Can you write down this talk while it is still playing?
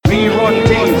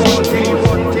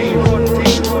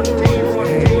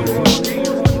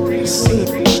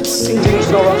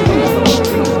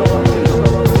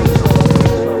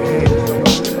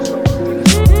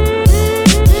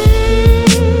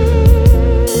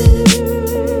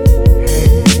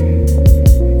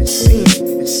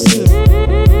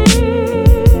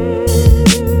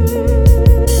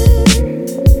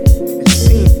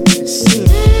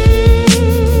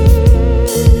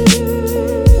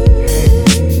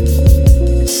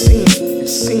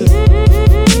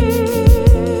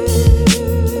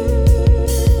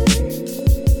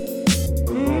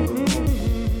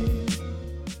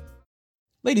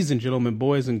Ladies and gentlemen,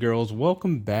 boys and girls,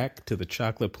 welcome back to the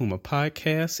Chocolate Puma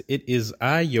podcast. It is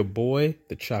I, your boy,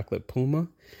 the Chocolate Puma.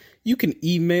 You can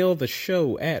email the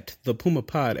show at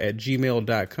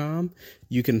thepumapod@gmail.com.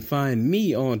 You can find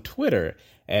me on Twitter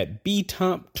at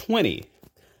btomp20.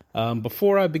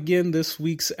 Before I begin this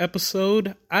week's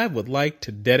episode, I would like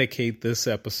to dedicate this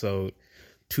episode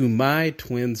to my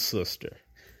twin sister.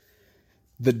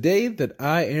 The day that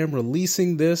I am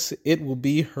releasing this, it will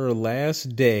be her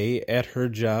last day at her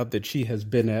job that she has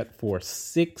been at for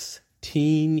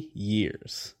 16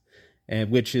 years,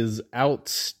 and which is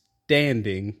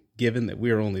outstanding given that we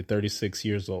are only 36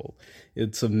 years old.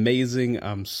 It's amazing.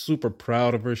 I'm super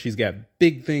proud of her. She's got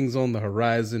big things on the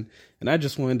horizon, and I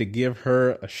just wanted to give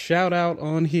her a shout out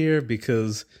on here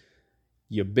because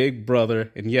your big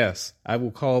brother, and yes, I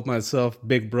will call myself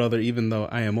big brother even though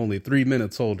I am only 3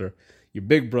 minutes older. Your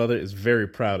big brother is very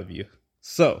proud of you.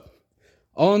 So,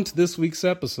 on to this week's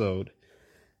episode.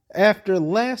 After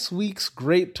last week's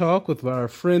great talk with our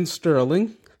friend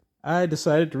Sterling, I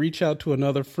decided to reach out to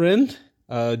another friend,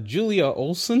 Julia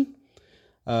Olson.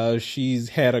 She's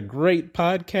had a great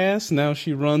podcast. Now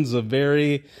she runs a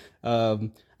very,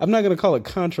 I'm not going to call it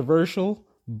controversial,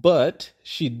 but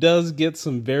she does get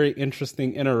some very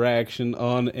interesting interaction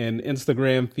on an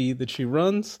Instagram feed that she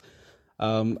runs.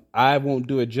 I won't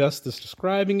do it justice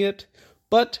describing it,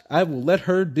 but I will let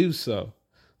her do so.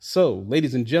 So,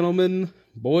 ladies and gentlemen,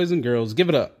 boys and girls, give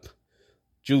it up,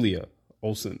 Julia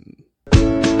Olson.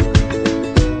 Hey,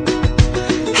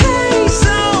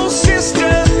 soul sister,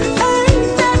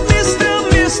 ain't that Mister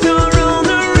on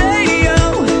the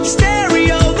radio?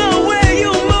 Stereo, the way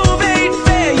you move ain't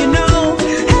fair, you know.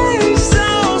 Hey,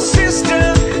 soul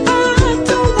sister, I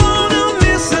don't wanna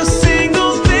miss a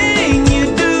single thing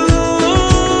you do.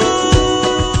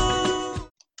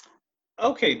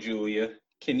 Okay, Julia,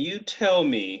 can you tell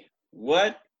me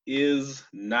what is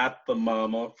Not the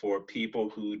Mama for people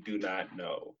who do not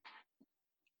know?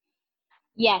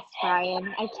 Yes,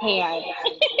 Brian, I can.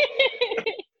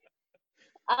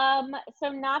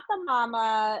 So Not the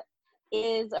Mama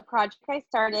is a project I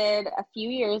started a few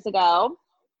years ago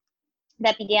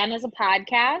that began as a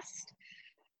podcast,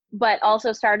 but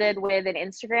also started with an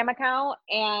Instagram account.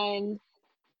 And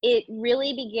it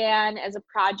really began as a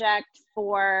project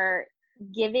for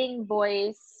giving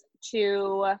voice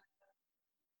to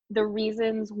the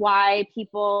reasons why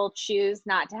people choose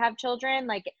not to have children,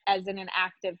 like as in an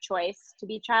active choice to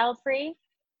be child-free.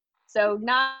 So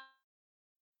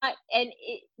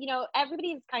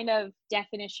everybody's kind of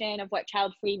definition of what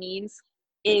child-free means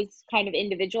is kind of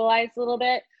individualized a little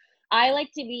bit. I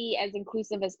like to be as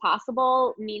inclusive as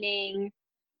possible, meaning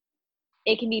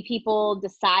it can be people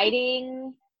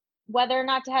deciding whether or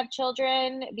not to have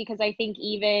children, because I think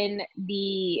even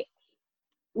the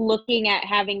looking at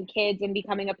having kids and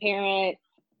becoming a parent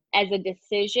as a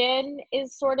decision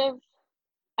is sort of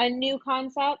a new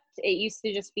concept. It used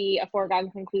to just be a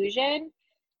foregone conclusion.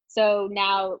 So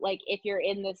now, like, if you're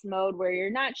in this mode where you're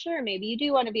not sure, maybe you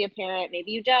do want to be a parent,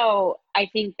 maybe you don't, I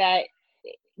think that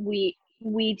we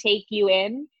take you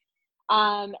in.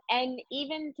 And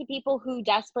even to people who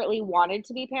desperately wanted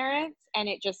to be parents and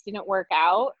it just didn't work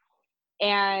out,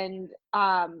 and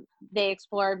they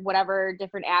explored whatever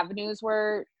different avenues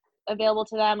were available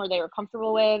to them or they were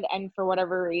comfortable with, and for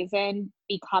whatever reason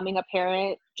becoming a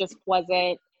parent just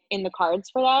wasn't in the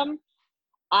cards for them.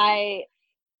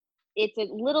 It's a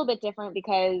little bit different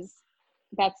because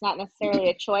that's not necessarily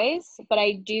a choice, but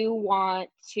I do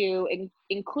want to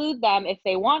include them if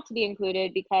they want to be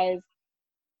included, because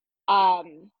I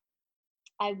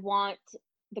want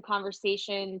the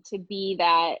conversation to be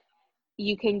that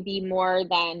you can be more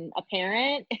than a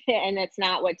parent and that's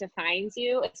not what defines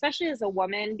you, especially as a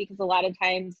woman, because a lot of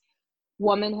times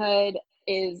womanhood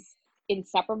is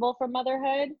inseparable from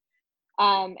motherhood.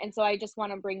 And so I just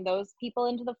want to bring those people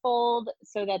into the fold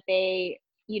so that they,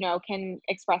 can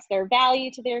express their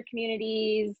value to their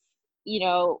communities.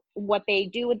 What they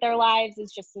do with their lives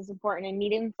is just as important and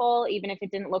meaningful, even if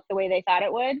it didn't look the way they thought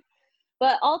it would.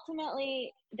 But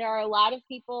ultimately, there are a lot of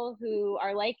people who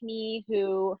are like me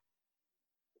who,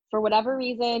 for whatever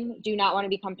reason, do not want to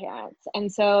become parents. And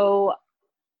so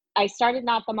I started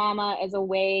Not the Mama as a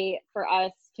way for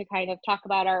us to kind of talk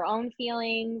about our own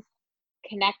feelings,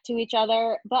 connect to each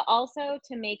other, but also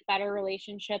to make better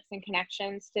relationships and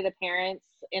connections to the parents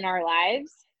in our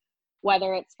lives,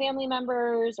 whether it's family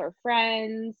members or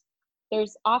friends.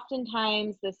 There's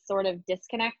oftentimes this sort of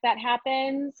disconnect that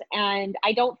happens, and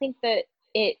I don't think that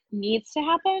it needs to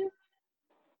happen.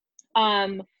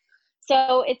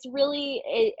 So it's really,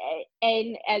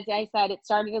 and as I said, it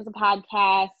started as a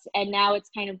podcast, and now it's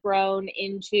kind of grown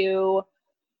into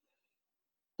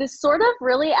this sort of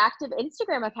really active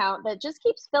Instagram account that just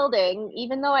keeps building,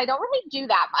 even though I don't really do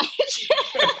that much.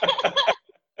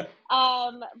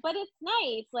 But it's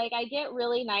nice. Like, I get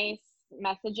really nice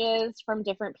messages from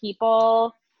different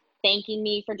people thanking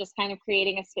me for just kind of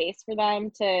creating a space for them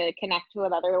to connect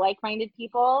with other like-minded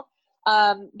people.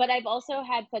 But I've also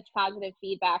had such positive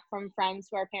feedback from friends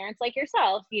who are parents like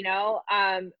yourself, you know,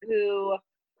 who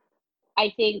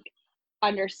I think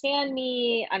understand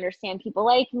me, understand people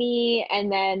like me,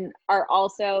 and then are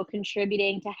also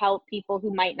contributing to help people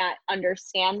who might not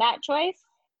understand that choice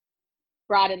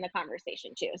broaden the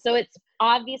conversation too. So it's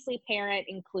obviously parent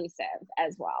inclusive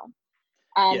as well.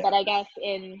 Yeah. But I guess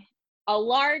in a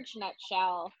large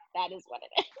nutshell, that is what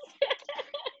it is.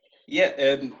 Yeah,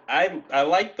 and I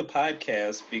like the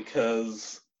podcast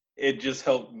because it just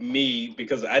helped me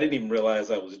because I didn't even realize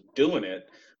I was doing it.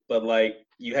 But like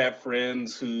you have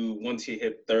friends who once you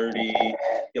hit 30,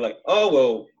 you're like, oh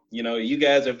well, you know, you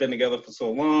guys have been together for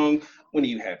so long. When are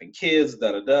you having kids?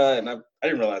 Da da da. And I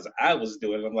didn't realize I was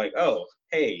doing it. I'm like, oh,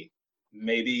 hey,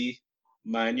 maybe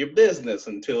mind your business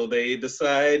until they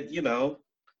decide, you know,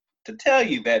 to tell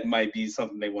you that might be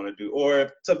something they want to do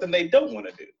or something they don't want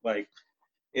to do. Like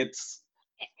it's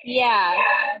Yeah.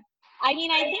 I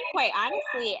mean, I think quite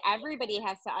honestly, everybody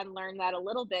has to unlearn that a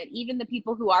little bit, even the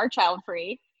people who are child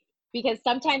free, because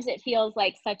sometimes it feels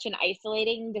like such an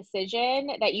isolating decision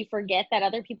that you forget that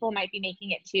other people might be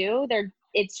making it too.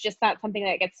 It's just not something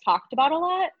that gets talked about a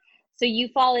lot. So you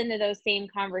fall into those same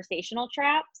conversational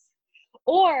traps.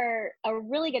 Or a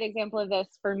really good example of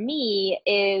this for me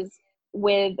is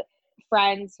with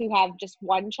friends who have just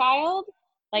one child,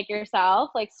 like yourself,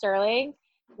 like Sterling,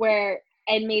 where,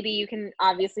 and maybe you can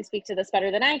obviously speak to this better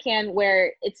than I can,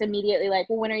 where it's immediately like,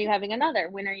 well, when are you having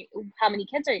another? How many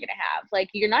kids are you going to have?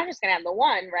 Like, you're not just going to have the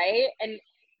one, right? And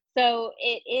so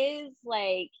it is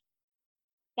like,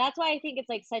 that's why I think it's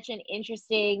like such an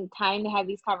interesting time to have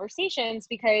these conversations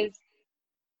because,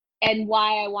 and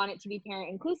why I want it to be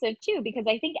parent inclusive too, because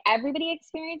I think everybody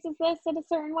experiences this in a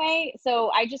certain way.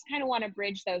 So I just kind of want to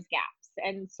bridge those gaps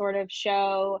and sort of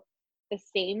show the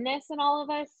sameness in all of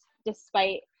us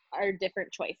despite our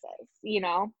different choices, you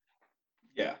know?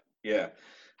 yeah, yeah.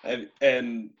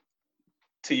 And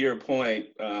to your point,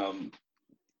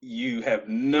 you have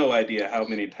no idea how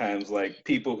many times like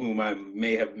people whom I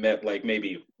may have met like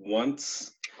maybe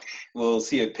once will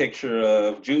see a picture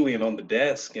of Julian on the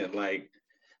desk and like,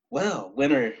 well,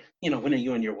 when are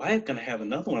you and your wife gonna have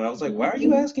another one? I was like, why are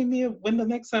you asking me when the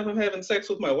next time I'm having sex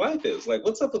with my wife is? Like,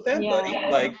 what's up with that, buddy? Yeah,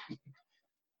 Like,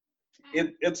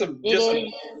 it's a it just a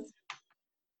is.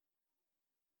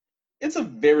 it's a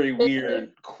very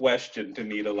weird question to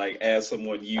me to like ask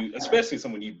someone especially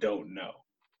someone you don't know.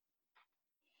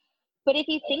 But if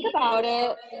you think about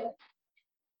it,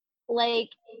 like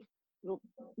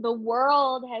the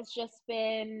world has just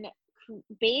been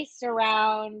based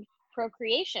around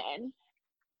procreation.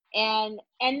 And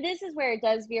this is where it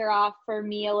does veer off for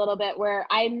me a little bit, where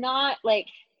I'm not like,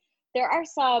 there are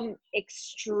some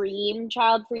extreme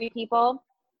child free people.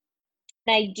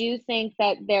 And I do think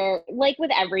that there, like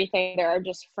with everything, there are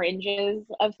just fringes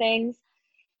of things.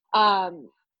 Um,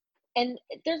 and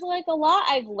there's like a lot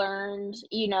I've learned,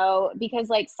 you know, because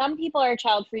like some people are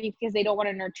child free because they don't want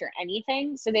to nurture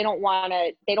anything. So they don't want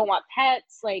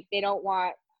pets, like they don't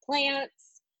want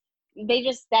plants.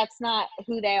 That's not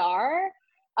who they are.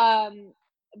 Um,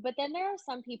 but then there are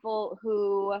some people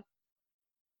who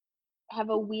have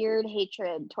a weird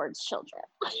hatred towards children.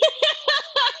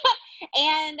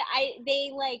 And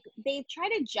they try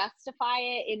to justify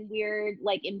it in weird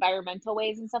like environmental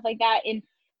ways and stuff like that. And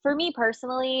for me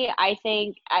personally, I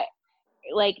think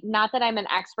like, not that I'm an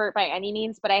expert by any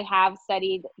means, but I have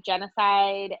studied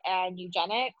genocide and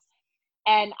eugenics,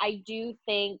 and I do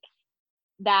think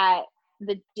that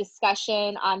the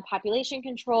discussion on population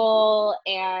control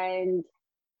and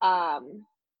um,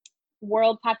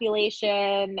 world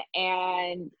population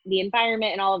and the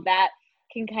environment and all of that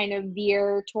can kind of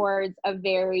veer towards a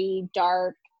very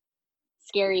dark,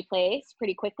 scary place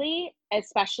pretty quickly,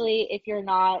 especially if you're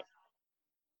not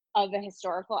of a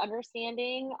historical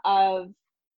understanding of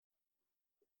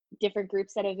different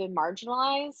groups that have been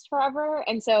marginalized forever.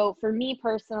 And so for me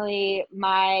personally,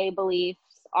 my beliefs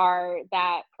are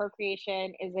that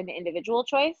procreation is an individual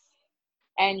choice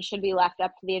and should be left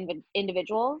up to the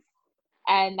individuals.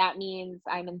 And that means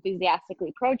I'm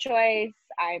enthusiastically pro choice,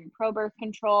 I'm pro birth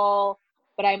control,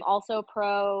 but I'm also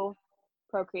pro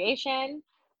procreation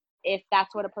if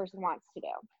that's what a person wants to do.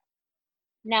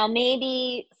 Now,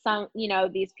 maybe some, you know,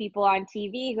 these people on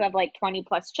TV who have like 20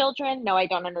 plus children, no, I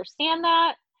don't understand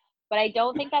that. but I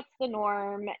don't think that's the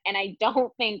norm, and I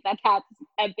don't think that that's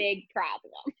a big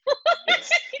problem.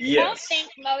 Yes. I don't think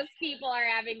most people are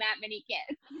having that many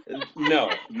kids.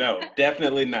 No,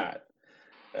 definitely not.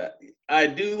 I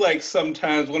do like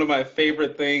sometimes one of my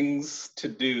favorite things to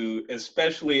do,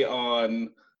 especially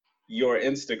on your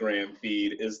Instagram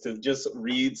feed, is to just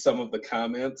read some of the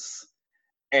comments,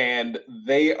 and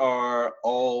they are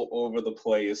all over the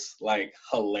place, like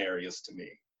hilarious to me.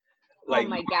 Oh Like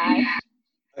my gosh.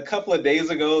 a couple of days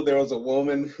ago, there was a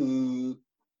woman who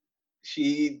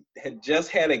she had just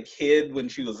had a kid when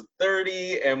she was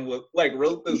 30 and was like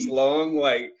wrote this long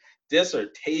like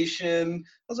dissertation.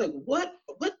 I was like, what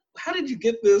how did you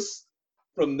get this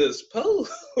from this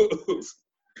post?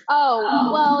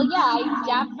 Oh, well, yeah, I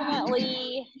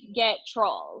definitely get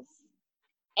trolls.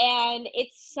 And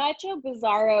it's such a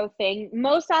bizarro thing.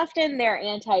 Most often they're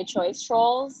anti-choice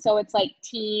trolls, so it's like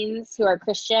teens who are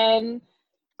Christian,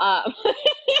 um,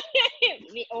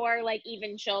 or like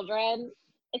even children.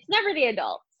 It's never the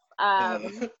adults.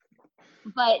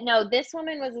 But no, this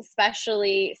woman was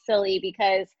especially silly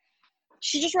because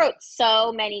she just wrote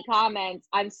so many comments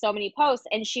on so many posts,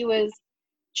 and she was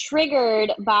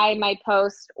triggered by my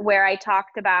post where I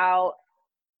talked about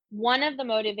one of the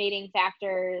motivating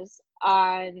factors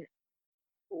on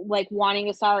like wanting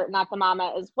to start Not the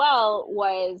Mama as well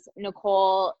was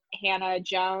Nicole Hannah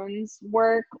Jones'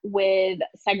 work with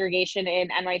segregation in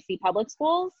NYC public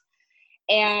schools,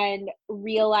 and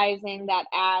realizing that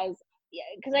as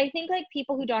because I think like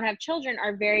people who don't have children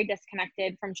are very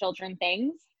disconnected from children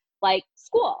things like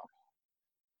school,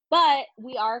 but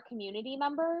we are community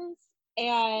members,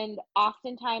 and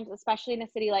oftentimes, especially in a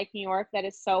city like New York that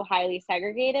is so highly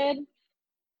segregated,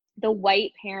 the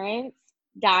white parents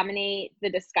dominate the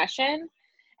discussion.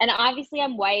 And obviously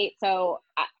I'm white, so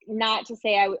not to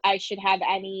say I should have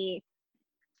any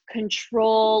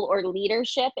control or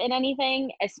leadership in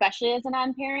anything, especially as a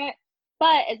non-parent,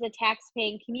 but as a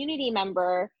tax-paying community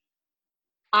member,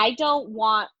 I don't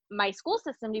want my school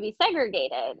system to be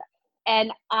segregated.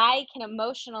 And I can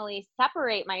emotionally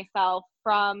separate myself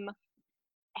from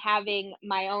having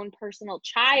my own personal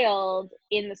child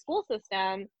in the school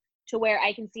system to where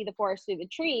I can see the forest through the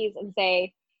trees and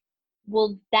say,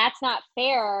 well, that's not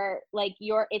fair. Like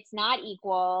it's not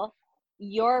equal.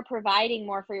 You're providing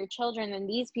more for your children than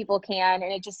these people can.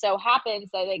 And it just so happens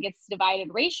that it gets divided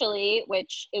racially,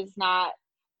 which is not,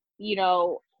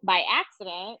 by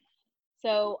accident.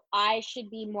 So I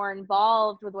should be more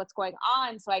involved with what's going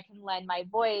on so I can lend my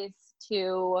voice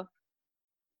to,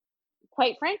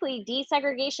 quite frankly,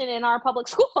 desegregation in our public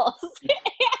schools.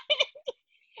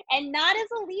 And not as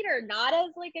a leader, not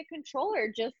as like a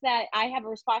controller, just that I have a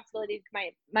responsibility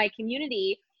to my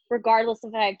community, regardless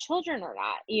if I have children or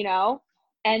not,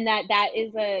 and that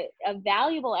is a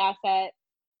valuable asset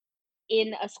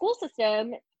in a school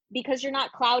system, because you're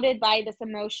not clouded by this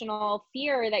emotional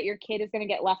fear that your kid is going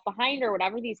to get left behind or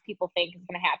whatever these people think is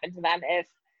going to happen to them if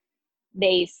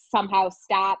they somehow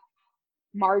stop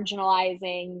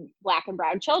marginalizing Black and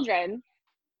brown children.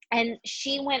 And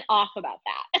she went off about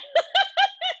that.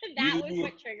 That was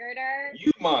what triggered her.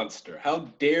 You monster. How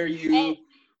dare you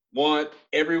want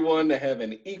everyone to have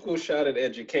an equal shot at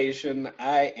education?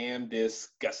 I am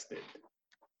disgusted.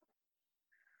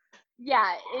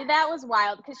 Yeah, that was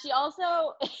wild, because she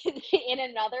also, in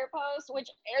another post, which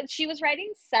she was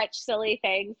writing such silly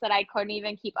things that I couldn't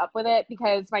even keep up with it,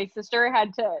 because my sister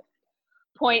had to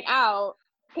point out,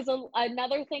 because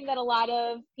another thing that a lot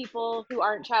of people who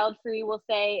aren't child free will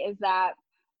say is that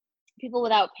people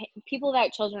without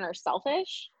children are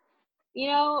selfish,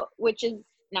 which is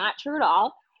not true at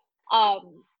all.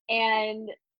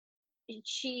 And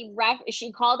she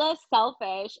called us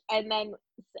selfish, and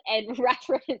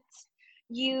referenced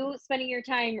you spending your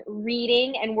time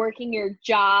reading and working your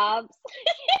jobs.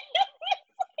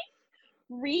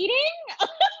 Reading?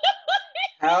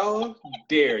 How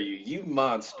dare you, you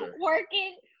monster.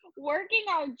 Working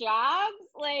our jobs?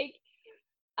 Like,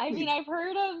 I mean, I've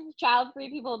heard of child-free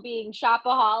people being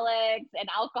shopaholics and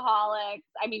alcoholics.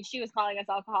 I mean, she was calling us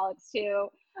alcoholics too.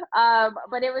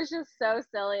 But it was just so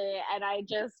silly, and I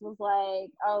just was like,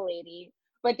 oh, lady.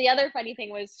 But the other funny thing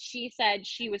was she said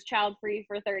she was child-free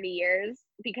for 30 years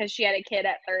because she had a kid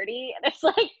at 30. And it's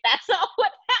like, that's not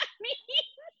what that means.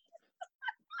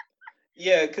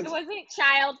 Yeah, because it wasn't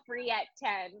child-free at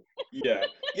 10. Yeah,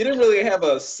 you didn't really have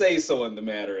a say-so in the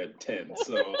matter at 10,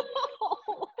 so.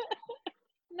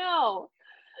 No.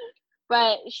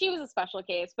 But she was a special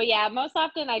case. But yeah, most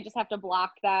often I just have to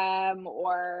block them,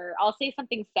 or I'll say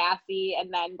something sassy and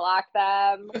then block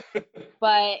them.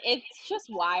 But it's just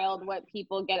wild what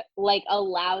people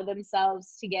allow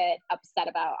themselves to get upset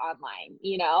about online,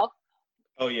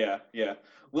 Oh yeah, yeah.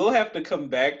 We'll have to come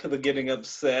back to the getting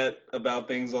upset about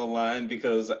things online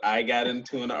because I got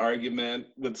into an argument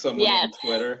with someone on Yes.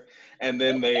 Twitter, and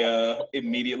then they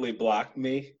immediately blocked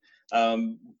me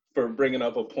um, for bringing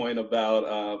up a point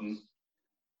about.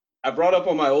 I brought up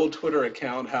on my old Twitter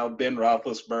account how Ben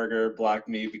Roethlisberger blocked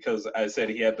me because I said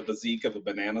he had the physique of a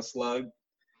banana slug,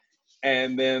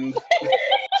 and then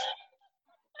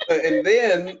and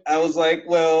then I was like,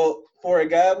 well, for a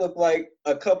guy with like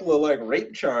a couple of like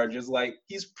rape charges, like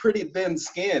he's pretty thin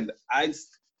skinned. I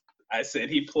said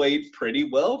he played pretty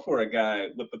well for a guy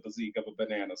with the physique of a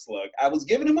banana slug. I was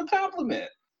giving him a compliment.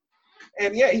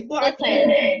 And yeah, he blocked me.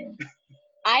 Listen,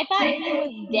 I thought he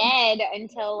was dead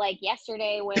until like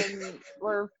yesterday when,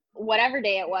 or whatever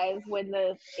day it was, when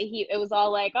it was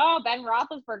all like, oh, Ben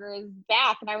Roethlisberger is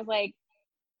back, and I was like,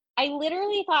 I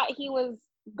literally thought he was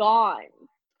gone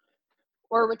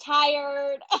or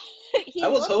retired. He I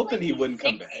was looks hoping like he he's wouldn't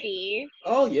come back. 60.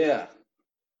 Oh yeah.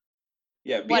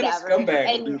 Yeah, being Whatever. a scumbag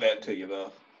will And do that to you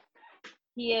though.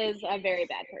 he is a very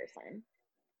bad person.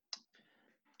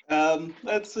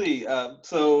 Let's see.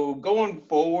 So going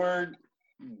forward,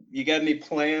 you got any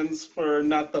plans for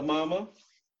Not the Mama?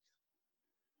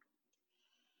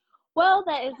 Well,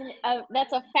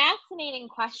 that's a fascinating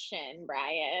question,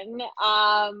 Brian.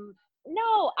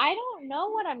 No, I don't know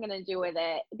what I'm gonna do with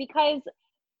it because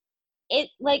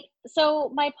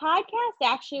so my podcast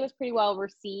actually was pretty well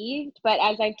received, but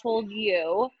as I've told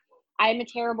you, I'm a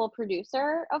terrible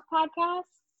producer of podcasts.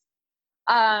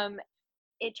 Um,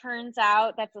 it turns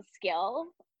out that's a skill,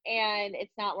 and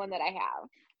it's not one that I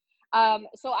have.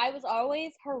 So I was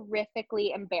always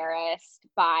horrifically embarrassed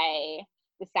by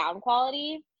the sound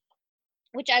quality,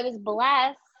 which I was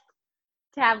blessed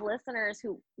to have listeners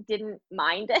who didn't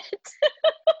mind it.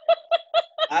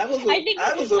 I was I think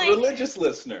I this was is a religious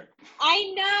listener.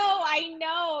 I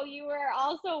know. You were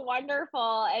also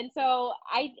wonderful. And so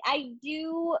I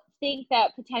do think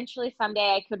that potentially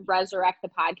someday I could resurrect the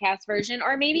podcast version,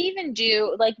 or maybe even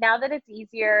do, like, now that it's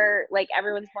easier, like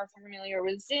everyone's more familiar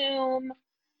with Zoom,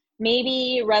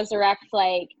 maybe resurrect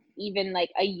like even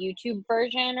like a YouTube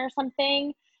version or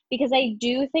something, because I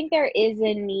do think there is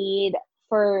a need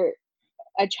for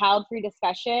a child-free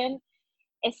discussion,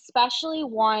 especially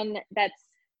one that's,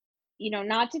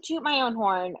 not to toot my own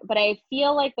horn, but I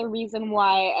feel like the reason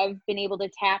why I've been able to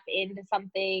tap into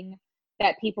something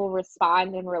that people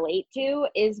respond and relate to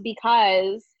is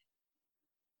because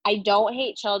I don't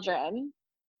hate children.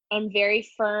 I'm very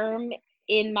firm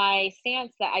in my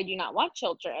stance that I do not want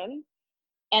children,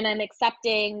 and I'm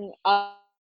accepting of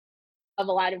a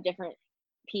lot of different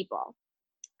people.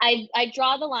 I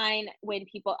draw the line when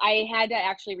people, I had to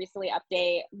actually recently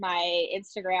update my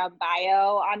Instagram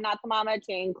bio on Not the Mama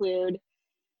to include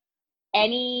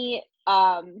any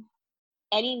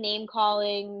name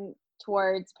calling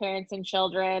towards parents and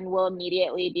children will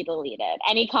immediately be deleted.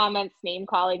 Any comments name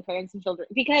calling parents and children,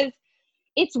 because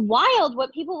it's wild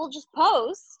what people will just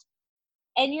post,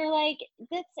 and you're like,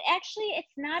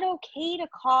 it's not okay to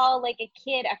call like a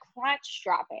kid a crotch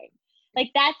dropping. Like,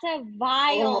 that's a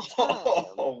vile term.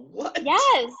 Oh, what?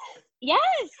 Yes,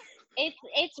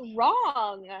 it's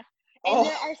wrong. And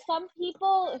there are some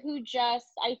people who just,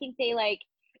 I think they like,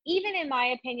 even in my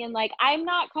opinion, like, I'm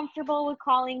not comfortable with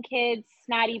calling kids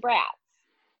snotty brats.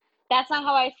 That's not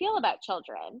how I feel about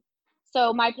children.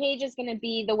 So my page is going to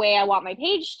be the way I want my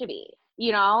page to be,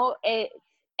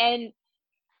 and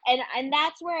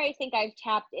that's where I think I've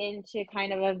tapped into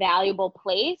kind of a valuable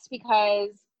place,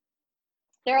 because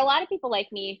there are a lot of people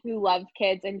like me who love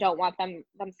kids and don't want them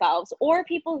themselves, or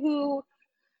people who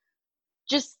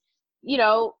just,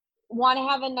 want to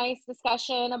have a nice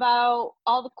discussion about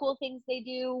all the cool things they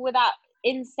do without,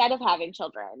 instead of having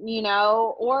children,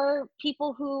 or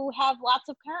people who have lots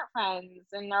of parent friends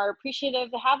and are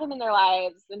appreciative to have them in their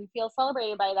lives and feel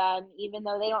celebrated by them, even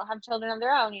though they don't have children of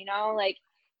their own, like,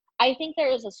 I think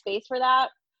there is a space for that.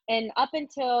 And up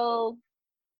until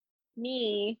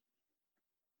me,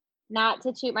 not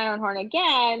to toot my own horn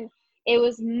again, it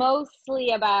was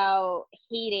mostly about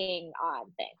hating on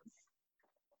things.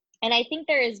 And I think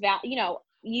there is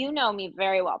you know me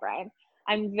very well, Brian.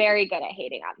 I'm very good at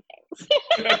hating on things.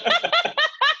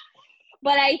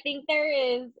 But I think there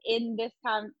is, in this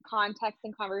context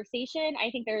and conversation,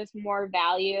 I think there's more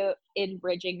value in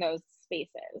bridging those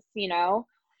spaces, And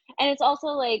it's also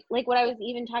like what I was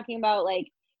even talking about, like,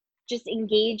 just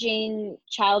engaging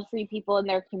child-free people in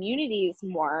their communities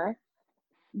more.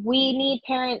 We need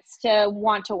parents to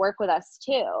want to work with us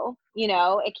too.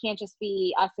 It can't just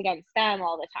be us against them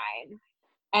all the time.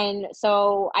 And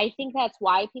so I think that's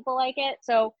why people like it.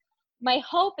 So my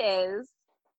hope is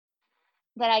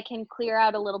that I can clear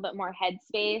out a little bit more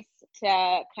headspace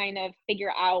to kind of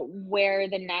figure out where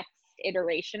the next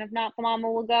iteration of Not the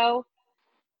Mama will go,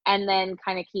 and then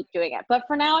kind of keep doing it. But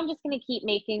for now, I'm just going to keep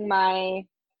making my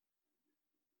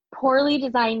poorly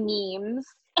designed memes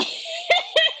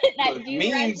that Look, do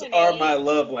memes resonate. are my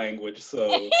love language,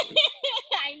 so I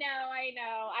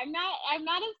know. I'm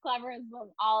not as clever as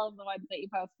all of the ones that you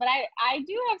post, but I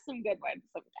do have some good ones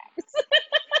sometimes.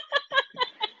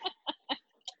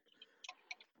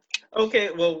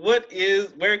 okay. Well,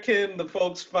 where can the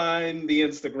folks find the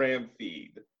Instagram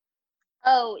feed?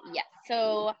 Oh, yes.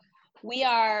 So we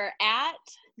are at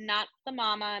Not the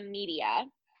Mama Media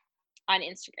on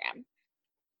Instagram.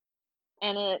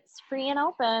 And it's free and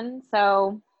open.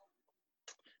 So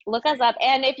look us up.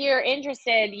 And if you're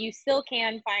interested, you still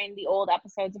can find the old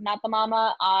episodes of Not the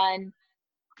Mama on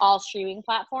all streaming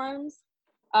platforms.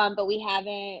 But we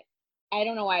haven't, I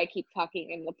don't know why I keep talking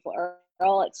in the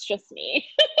plural. It's just me.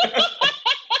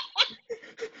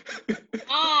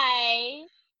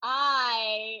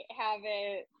 I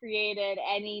haven't created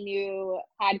any new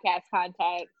podcast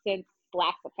content since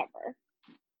last September.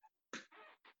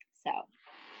 So,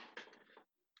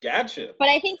 Gotcha. but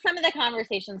I think some of the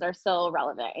conversations are still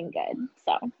relevant and good.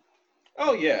 So,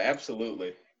 Oh yeah,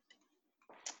 absolutely.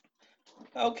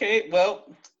 Okay, well,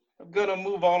 I'm gonna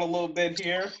move on a little bit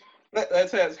here.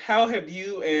 Let's ask, how have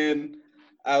you and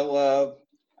I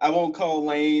won't call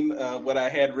Lane what I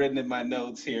had written in my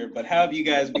notes here, but how have you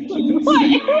guys been keeping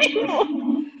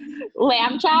sane?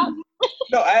 lamb chop?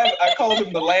 No, I called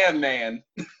him the Land Man,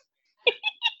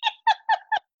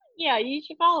 Yeah, you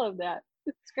should follow that.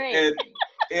 It's great. and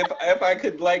if I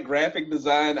could like graphic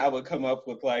design, I would come up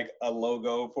with like a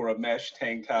logo for a mesh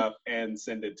tank top and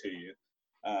send it to you.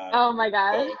 Oh my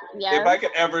gosh. So Yes. if I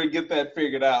could ever get that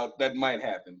figured out, that might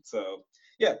happen. So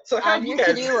yeah. So how have you your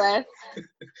guys? to-do list.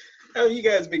 How have you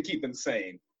guys been keeping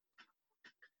sane?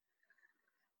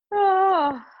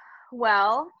 Oh,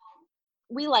 well,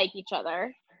 we like each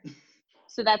other.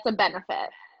 So that's a benefit.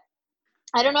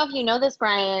 I don't know if you know this,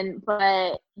 Brian,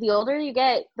 but the older you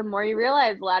get, the more you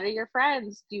realize a lot of your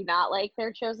friends do not like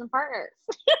their chosen partners.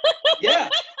 Yeah,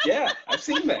 I've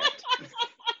seen that.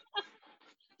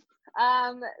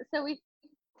 So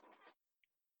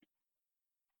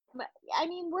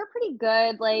we're pretty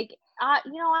good. Like,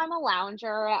 I'm a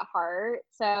lounger at heart,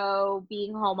 so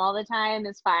being home all the time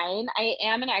is fine. I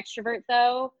am an extrovert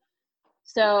though.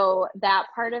 So that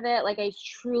part of it, like, I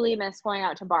truly miss going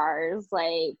out to bars,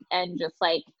 like, and just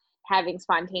like having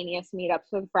spontaneous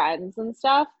meetups with friends and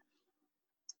stuff.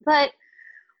 But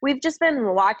we've just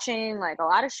been watching like a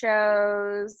lot of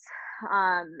shows.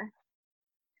 I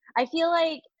feel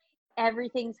like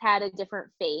everything's had a different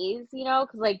phase, because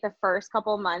like the first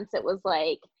couple months it was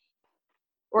like,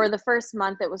 or the first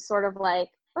month it was sort of like,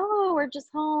 oh, we're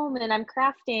just home and I'm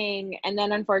crafting. And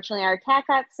then unfortunately our cat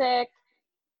got sick.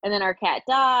 And then our cat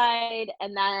died,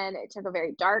 and then it took a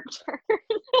very dark turn.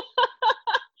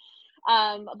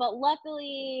 But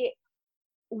luckily,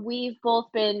 we've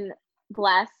both been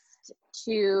blessed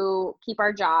to keep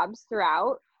our jobs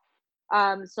throughout.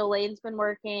 So Lane's been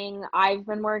working. I've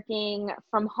been working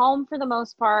from home for the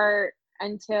most part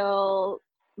until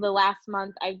the last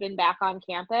month. I've been back on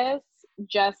campus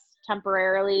just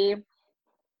temporarily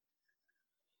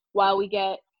while we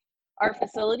get our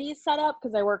facilities set up,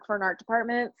 because I work for an art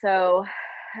department, so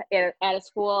at a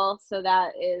school, so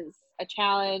that is a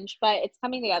challenge, but it's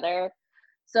coming together.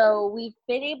 So we've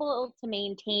been able to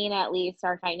maintain at least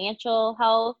our financial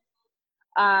health.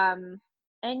 And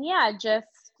yeah, just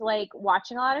like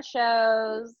watching a lot of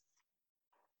shows,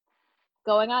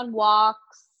 going on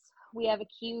walks. We have a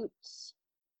cute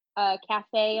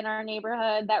cafe in our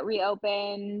neighborhood that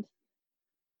reopened.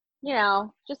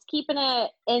 Just keeping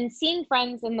it and seeing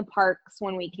friends in the parks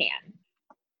when we can.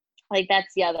 Like,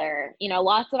 that's the other,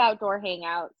 lots of outdoor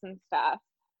hangouts and stuff.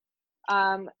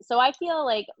 So I feel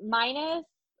like, minus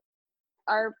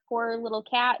our poor little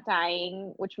cat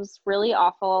dying, which was really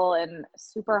awful and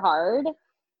super hard,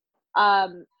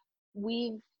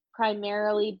 we've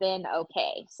primarily been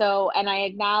okay. So, and I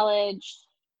acknowledge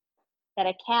that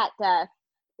a cat death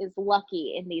is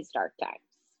lucky in these dark times.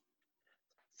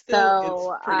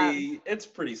 Still, So, it's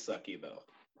pretty sucky though.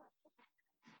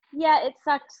 yeah, it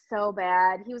sucked so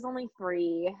bad. He was only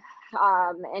 3,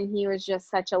 and he was just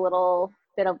such a little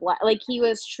bit of like, he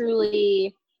was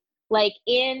truly, like,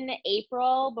 in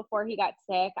April before he got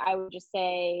sick, I would just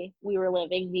say we were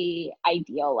living the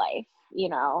ideal life,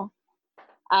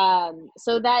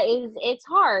 So it's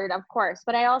hard, of course,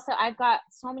 but I've got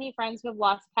so many friends who have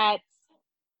lost pets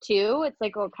too. It's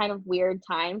like a kind of weird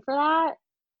time for that.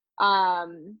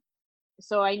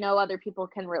 So I know other people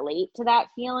can relate to that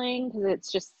feeling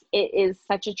because it is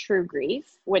such a true grief,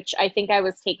 which I think I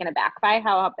was taken aback by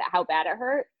how bad it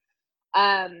hurt.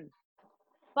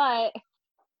 But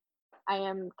I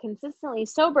am consistently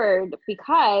sobered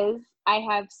because I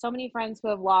have so many friends who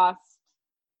have lost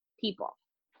people.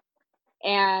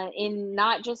 And in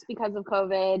not just because of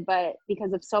COVID, but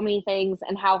because of so many things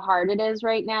and how hard it is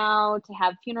right now to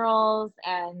have funerals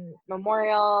and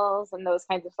memorials and those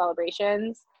kinds of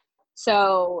celebrations.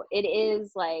 So it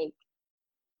is like,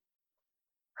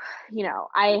 you know,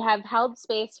 I have held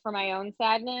space for my own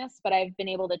sadness, but I've been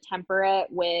able to temper it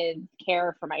with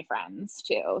care for my friends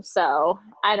too. So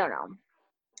I don't know.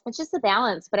 It's just a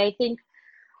balance, but I think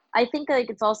like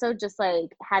it's also just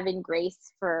like having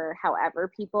grace for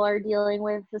however people are dealing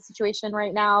with the situation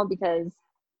right now, because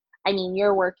I mean,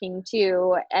 you're working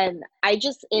too, and I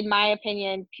just, in my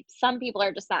opinion, some people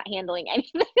are just not handling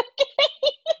anything.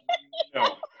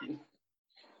 No.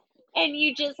 And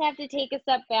you just have to take a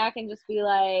step back and just be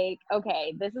like,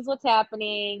 okay, this is what's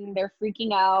happening. They're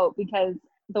freaking out because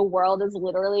the world is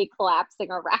literally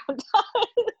collapsing around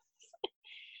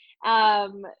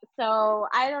us. So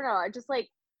I don't know, just like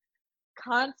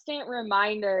constant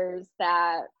reminders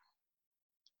that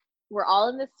we're all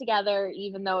in this together,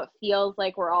 even though it feels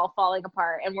like we're all falling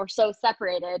apart and we're so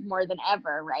separated more than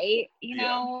ever, right? You Yeah.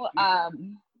 know?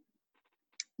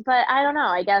 But I don't know,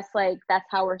 I guess like that's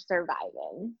how we're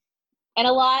surviving. And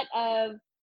a lot of,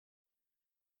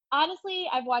 honestly,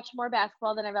 I've watched more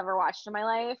basketball than I've ever watched in my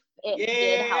life. It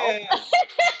did help. Yeah.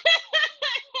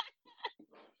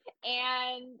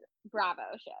 And Bravo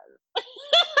shows.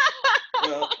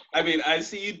 Well, I mean, I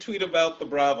see you tweet about the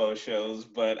Bravo shows,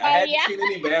 but I Oh hadn't yeah. seen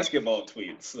any basketball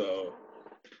tweets, so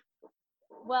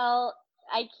Well,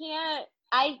 I can't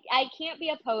be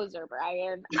a poser,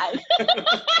 Brian.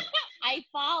 I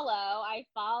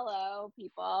follow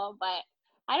people, but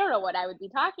I don't know what I would be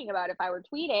talking about if I were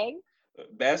tweeting.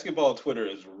 basketball Twitter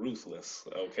is ruthless,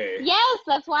 okay? Yes,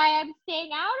 that's why I'm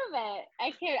staying out of it.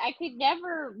 I could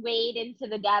never wade into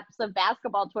the depths of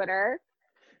basketball Twitter,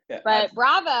 Yeah, but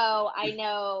Bravo, I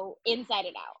know inside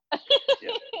and out.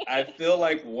 yeah. I feel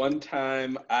like one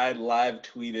time I live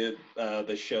tweeted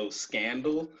the show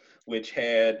Scandal, which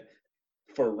had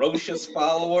ferocious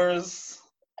followers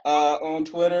on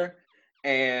Twitter,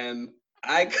 and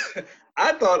I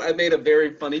I thought I made a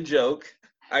very funny joke.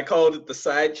 I called it the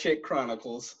Side Chick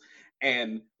Chronicles,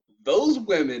 and those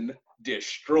women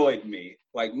destroyed me.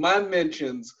 Like my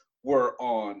mentions were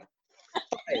on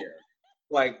fire.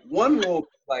 Like one woman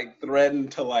like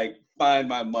threatened to like find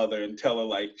my mother and tell her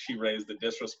like she raised a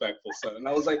disrespectful son, and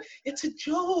I was like, it's a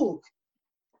joke.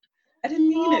 I didn't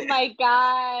mean Oh it. my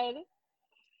God.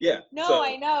 Yeah. No, So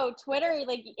I know. Twitter,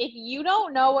 like, if you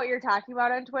don't know what you're talking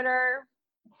about on Twitter,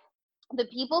 the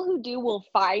people who do will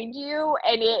find you,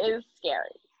 and it is scary.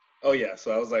 oh yeah,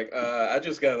 so I was like, I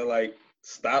just gotta like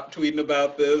stop tweeting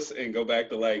about this and go back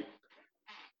to like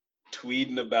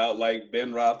tweeting about like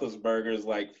Ben Roethlisberger's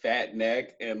like fat neck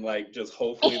and like just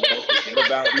hopefully they'll forget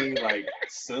about me like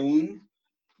soon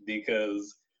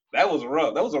because that was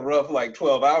rough. That was a rough like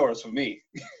 12 hours for me.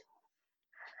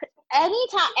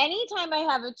 Anytime I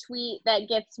have a tweet that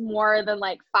gets more than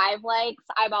like 5 likes,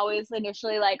 I'm always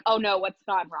initially like, oh no, what's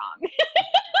gone wrong?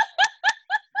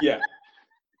 Yeah,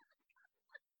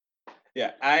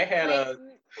 yeah. I had Like, a.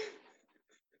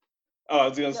 Oh, I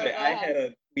was gonna no, say go I ahead. had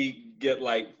a. We get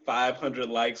like 500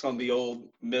 likes on the old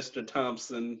Mr.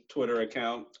 Thompson Twitter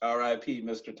account. R.I.P.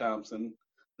 Mr. Thompson,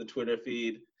 the Twitter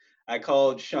feed. I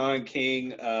called Sean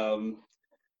King.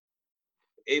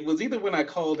 It was either when I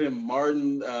called him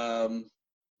Martin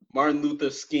Luther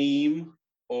Scheme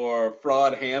or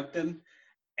Fraud Hampton,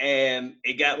 and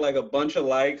it got like a bunch of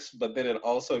likes, but then it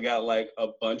also got like a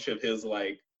bunch of his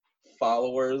like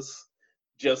followers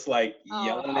just like Oh, of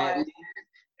yelling at me. course.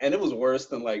 And it was worse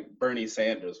than like Bernie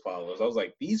Sanders followers. I was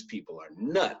like, these people are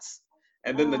nuts.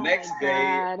 And then the Oh my next day,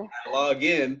 God. I log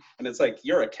in and it's like,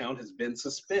 your account has been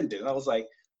suspended. And I was like,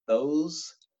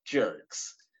 those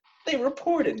jerks. They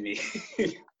reported me.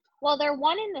 Well, they're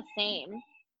one in the same,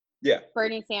 Yeah.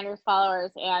 Bernie Sanders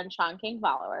followers and Sean King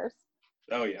followers.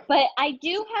 Oh, yeah. But I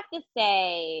do have to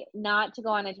say, not to go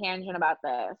on a tangent about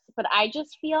this, but I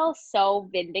just feel so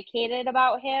vindicated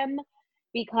about him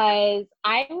because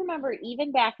I remember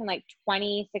even back in like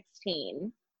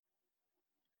 2016,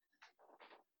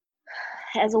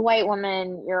 as a white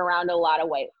woman, you're around a lot of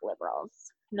white liberals,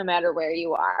 no matter where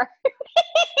you are.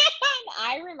 And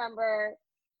I remember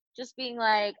just being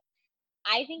like,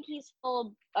 I think he's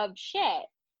full of shit,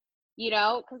 you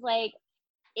know? Because, like,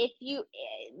 if you,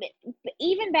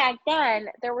 even back then,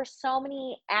 there were so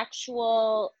many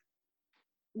actual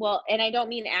well, and I don't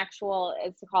mean actual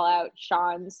as to call out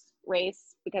Sean's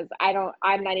race, because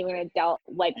I'm not even gonna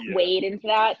wade into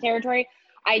that territory.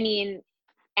 I mean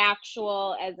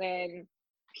actual as in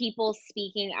people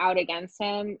speaking out against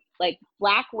him, like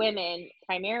Black women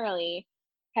primarily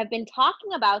have been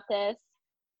talking about this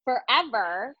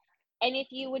forever. And if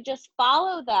you would just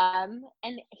follow them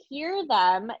and hear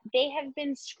them, they have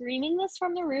been screaming this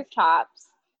from the rooftops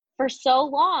for so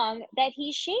long that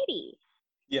he's shady.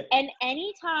 Yeah. And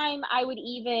anytime I would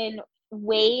even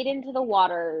wade into the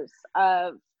waters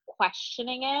of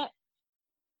questioning it,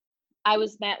 I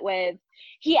was met with,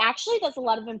 he actually does a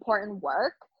lot of important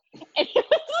work. And it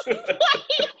was like,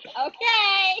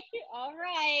 okay, all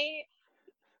right.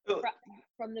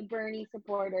 From the Bernie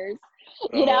supporters,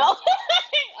 you know?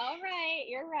 All right,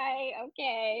 you're right,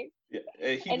 okay. Yeah,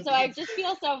 and so I just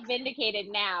feel so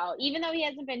vindicated now. Even though he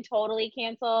hasn't been totally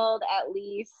canceled, at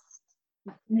least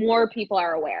more people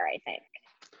are aware, I think.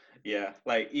 Yeah,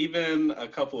 like even a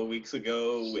couple of weeks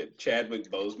ago with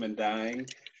Chadwick Boseman dying,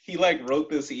 he like wrote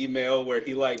this email where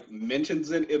he like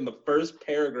mentions it in the first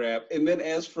paragraph and then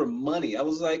asks for money. I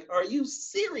was like, are you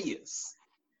serious?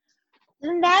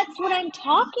 And that's what I'm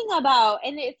talking about.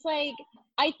 And it's like,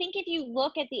 I think if you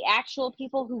look at the actual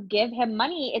people who give him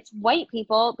money, it's white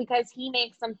people, because he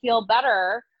makes them feel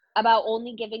better about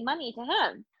only giving money to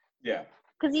him. Yeah.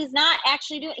 Because he's not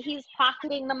actually he's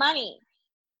pocketing the money.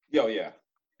 Yo, yeah.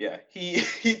 Yeah. He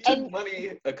took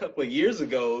money a couple of years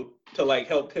ago to like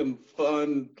help him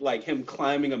fund like him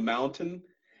climbing a mountain.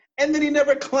 And then he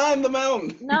never climbed the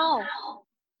mountain. No.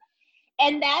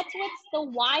 And that's what's the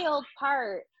wild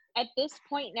part. At this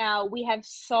point now, we have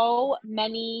so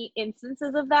many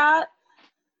instances of that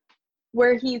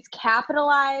where he's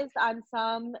capitalized on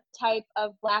some type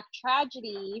of Black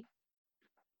tragedy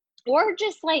or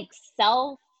just like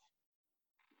self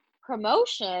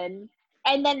promotion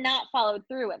and then not followed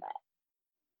through with it,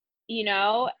 you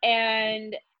know?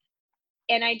 And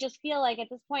I just feel like at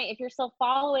this point, if you're still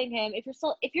following him, if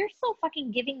you're still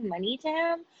fucking giving money to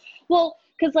him, well,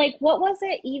 because like, what was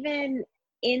it even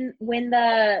when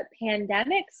the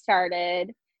pandemic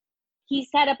started? He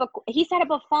set up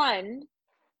a fund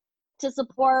to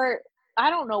support,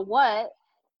 I don't know what,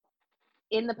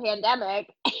 in the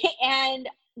pandemic, and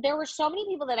there were so many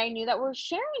people that I knew that were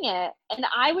sharing it, and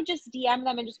I would just DM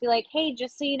them and just be like, hey,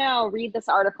 just so you know, read this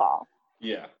article.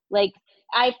 Yeah. Like,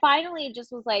 I finally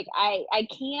just was like, I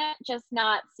can't just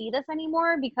not see this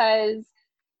anymore, because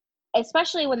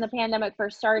especially when the pandemic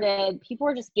first started, people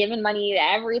were just giving money to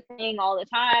everything all the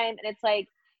time. And it's like,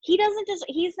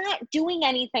 he's not doing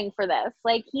anything for this.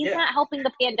 Like, he's not helping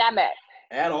the pandemic.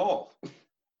 At all.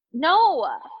 No.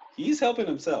 He's helping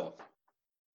himself.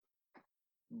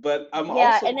 But I'm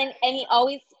also... and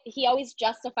he always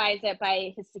justifies it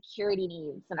by his security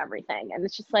needs and everything. And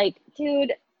it's just like,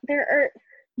 dude,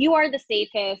 you are the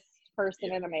safest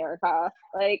person in America.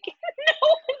 Like,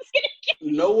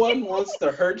 no one wants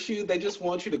to hurt you. They just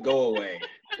want you to go away.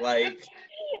 Like,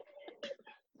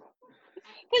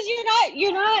 because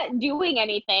you're not doing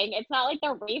anything. It's not like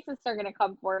the racists are gonna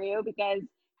come for you because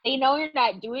they know you're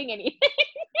not doing anything.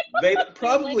 They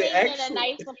probably actually in a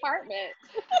nice apartment.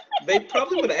 They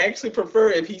probably would actually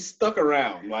prefer if he stuck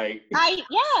around. Like,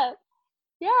 yeah.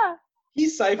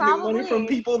 He's siphoning money from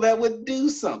people that would do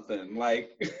something.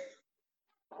 Like,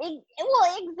 well,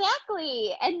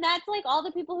 exactly. And that's like all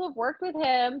the people who have worked with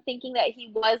him thinking that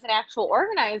he was an actual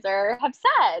organizer have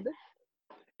said.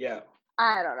 Yeah.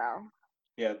 I don't know.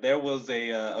 Yeah, there was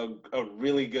a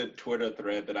really good Twitter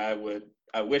thread that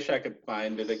I wish I could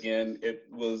find it again. It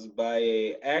was by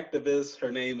a activist.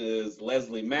 Her name is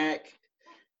Leslie Mack.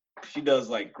 She does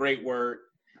like great work,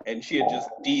 and she had just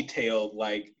detailed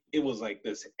like it was like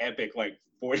this epic like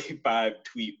 45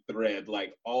 tweet thread,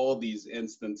 like all these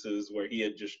instances where he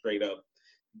had just straight up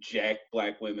jacked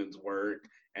Black women's work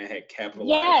and had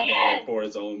capitalized on it for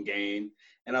his own gain.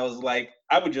 And I was like,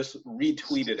 I would just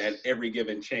retweet it at every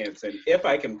given chance. And if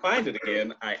I can find it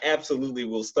again, I absolutely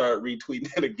will start retweeting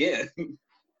it again.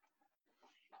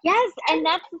 Yes, and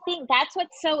that's the thing. That's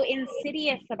what's so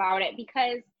insidious about it,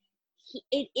 because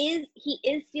he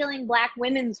is stealing Black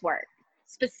women's work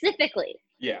specifically.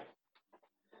 Yeah.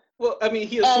 Well, I mean,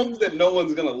 he assumes that no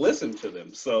one's gonna listen to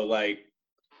them, so like,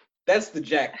 that's the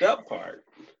jacked up part.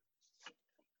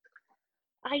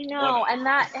 I know, and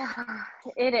that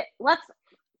let's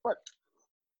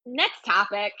next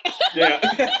topic. Yeah.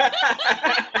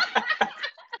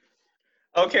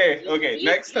 Okay.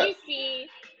 Next time. You see,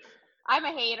 I'm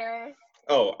a hater.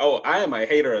 Oh, I am a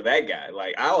hater of that guy.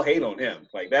 Like, I'll hate on him.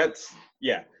 Like, that's,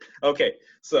 yeah. Okay,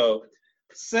 so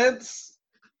since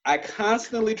I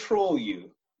constantly troll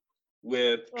you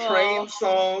with train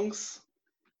songs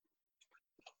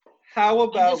How I'm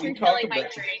about just we talk refilling my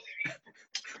about?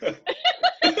 drink.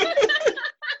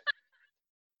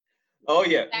 Oh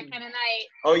yeah, That kind of night.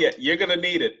 oh yeah, you're gonna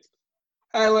need it.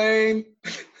 Hi, Lane.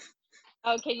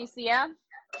 Oh, can you see him?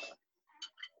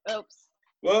 Oops.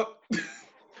 Well,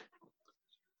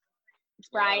 It's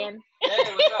Brian. hey,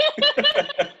 what's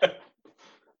up?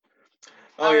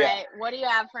 Oh All yeah. right. What do you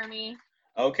have for me?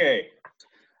 Okay.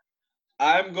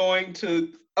 I'm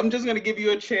just gonna give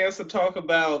you a chance to talk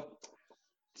about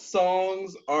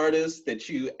songs, artists that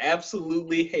you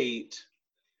absolutely hate.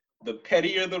 The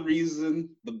pettier the reason,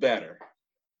 the better.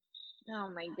 Oh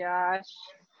my gosh.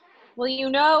 Well, you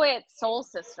know it's Soul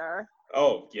Sister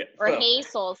Oh yeah. or Well, Hey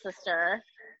Soul Sister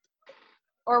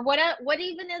or what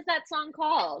even is that song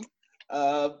called?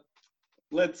 uh,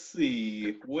 let's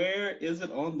see. Where is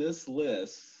it on this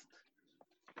list?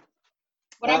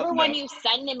 Whatever one No, you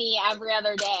send to me every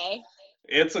other day.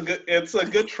 it's a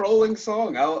good trolling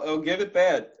song. I'll give it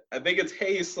that. I think it's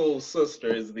 "Hey Soul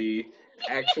Sister" is the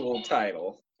actual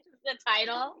title. The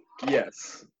title.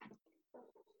 Yes.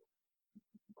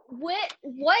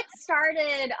 What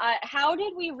started? How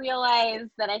did we realize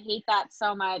that I hate that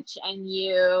so much and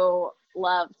you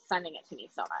love sending it to me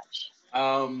so much?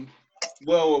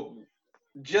 Well,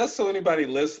 just so anybody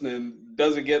listening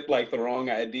doesn't get like the wrong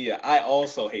idea, I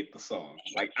also hate the song.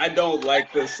 Like I don't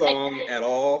like this song at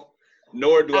all,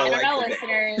 nor do I I don't like know, the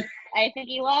listeners. I think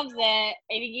he loves it. I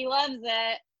think he loves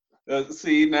it.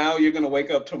 see, now you're gonna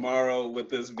wake up tomorrow with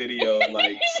this video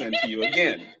like sent to you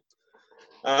again.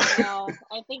 No,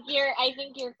 I think you're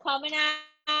coming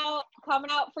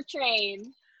out for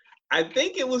train. I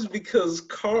think it was because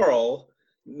Carl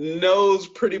knows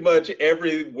pretty much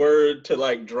every word to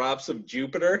like Drops of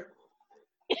Jupiter,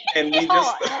 and we Oh,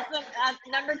 just that's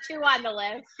number 2 on the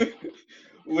list.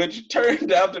 which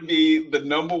turned out to be the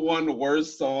number one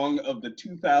worst song of the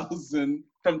 2000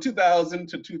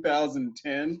 to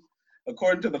 2010,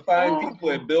 according to the fine Oh,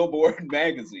 people at Billboard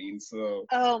magazine. So,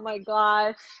 oh my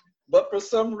gosh. but for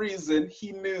some reason,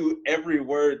 he knew every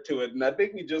word to it, and I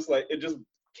think we just like it just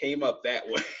came up that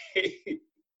way.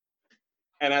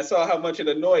 And I saw how much it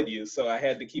annoyed you, so I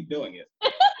had to keep doing it.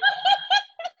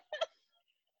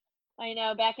 I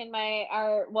know back in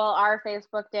our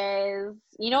Facebook days,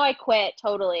 I quit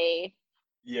totally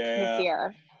this Yeah.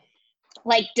 year.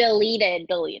 Like deleted.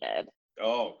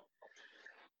 Oh,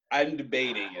 I'm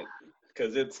debating it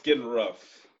because it's getting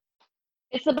rough.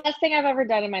 It's the best thing I've ever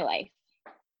done in my life.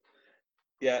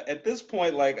 Yeah, at this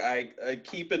point, like I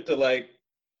keep it to like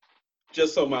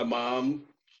just so my mom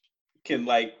can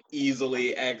like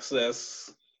easily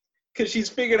access because she's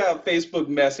figured out Facebook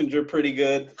Messenger pretty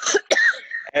good.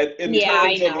 And in Yeah,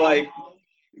 I terms of know. like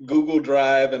Google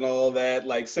Drive and all that,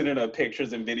 like sending her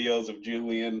pictures and videos of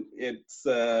Julian, it's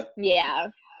Yeah.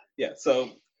 yeah, so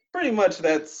pretty much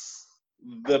that's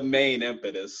the main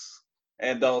impetus.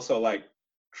 And also like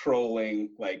trolling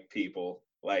like people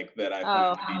like that I find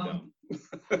Oh to be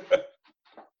dumb.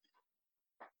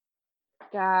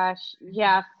 gosh.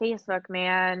 Yeah, Facebook,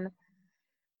 man.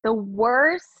 The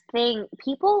worst thing,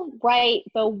 people write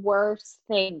the worst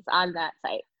things on that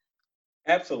site.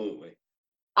 Absolutely.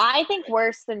 I think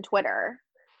worse than Twitter.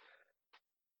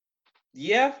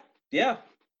 Yeah, yeah.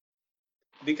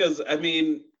 Because I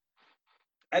mean,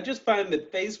 I just find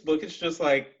that Facebook is just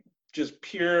like just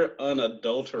pure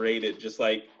unadulterated, just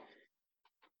like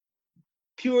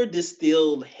pure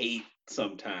distilled hate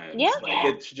Yeah. sometimes. Like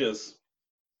it's just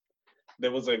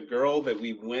there was a girl that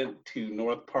we went to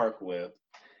North Park with,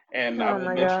 and I Oh won't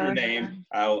my mention her gosh. name.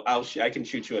 I can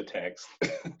shoot you a text.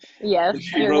 Yes,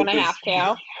 she you're wrote gonna this have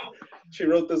to. she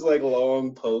wrote this like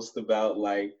long post about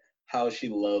like how she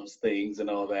loves things and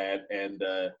all that, and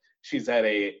she's at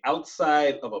a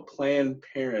outside of a Planned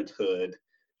Parenthood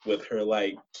with her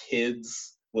like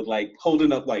kids with like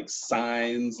holding up like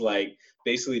signs like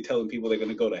basically telling people they're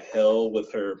gonna go to hell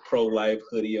with her pro-life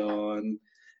hoodie on,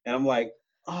 and I'm like,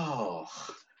 oh,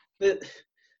 that,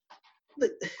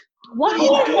 that, Why what are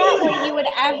you is that doing? what you would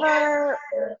ever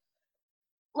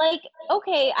like?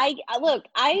 Okay, I look,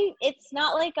 it's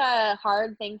not like a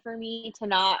hard thing for me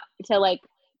to like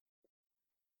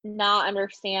not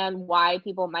understand why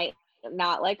people might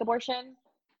not like abortion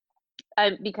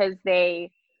because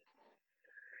they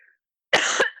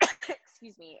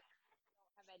excuse me,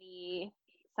 don't have any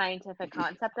scientific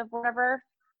concept of whatever.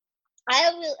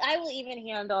 I will even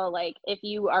handle like if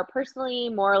you are personally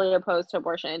morally opposed to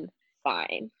abortion,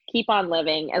 fine. Keep on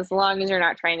living as long as you're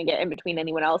not trying to get in between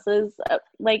anyone else's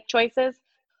like choices.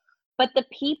 But the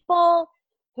people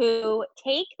who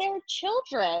take their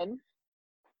children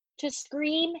to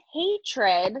scream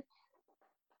hatred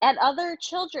at other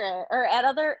children or at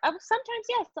other sometimes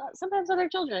yes, sometimes other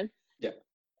children. Yeah.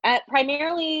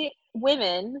 primarily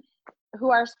women who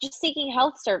are just seeking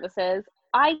health services.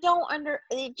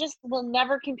 It just will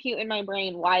never compute in my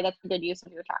brain why that's a good use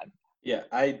of your time. Yeah,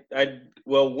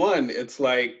 well, one, it's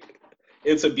like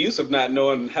it's abuse of not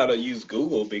knowing how to use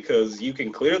Google, because you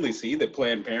can clearly see that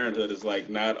Planned Parenthood is like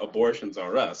not abortions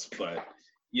are us, but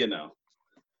you know,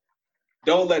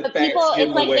 don't let But facts people, get it's in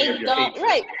the like way they of your don't, hatred.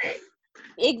 right,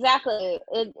 exactly.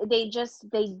 They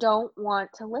don't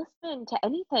want to listen to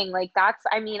anything. Like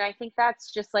I think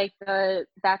that's just like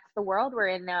that's the world we're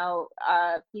in now.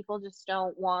 People just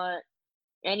don't want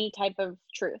any type of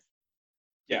truth.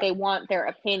 Yeah, They want their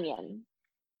opinion,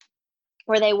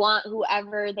 or they want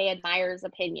whoever they admire's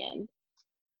opinion.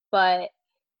 But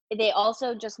they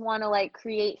also just want to like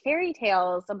create fairy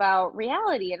tales about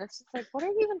reality, and it's just like, what are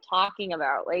you even talking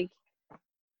about? Like,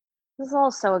 this is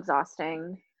all so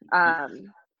exhausting. But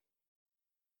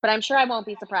I'm sure I won't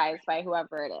be surprised by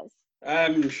whoever it is.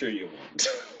 I'm sure you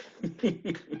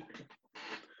won't.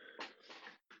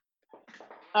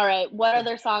 All right, what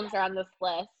other songs are on this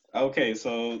list? Okay,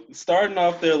 so starting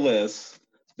off their list,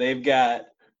 they've got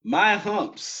 "My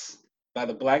Humps" by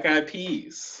the Black Eyed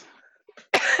Peas.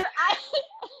 I,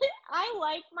 I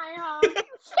like my home.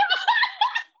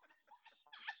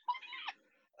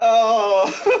 Oh.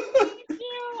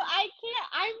 I can't.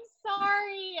 I'm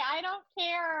sorry. I don't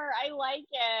care. I like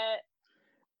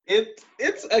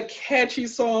It's a catchy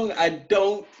song. I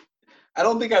don't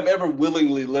think I've ever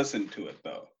willingly listened to it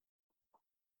though.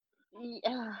 it.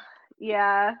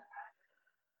 Yeah.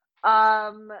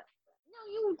 No,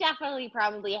 you definitely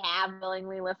probably have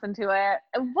willingly listened to it.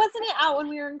 Wasn't it out when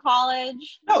we were in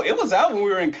college? No, it was out when we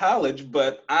were in college,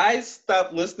 but I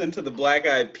stopped listening to the Black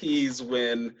Eyed Peas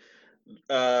when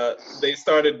they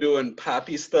started doing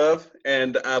poppy stuff,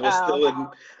 and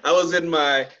Oh. I was in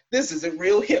my "this isn't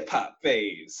real hip hop"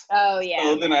 phase. Oh yeah.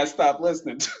 So then I stopped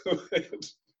listening to it.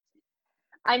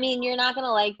 I mean, you're not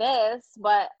gonna like this,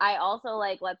 but I also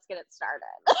like "Let's Get It Started."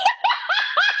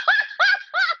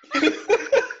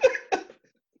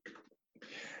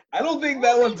 I don't think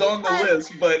that one's on the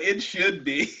list, but it should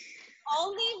be.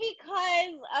 Only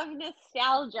because of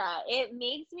nostalgia. It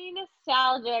makes me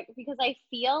nostalgic because I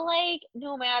feel like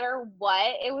no matter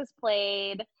what, it was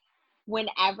played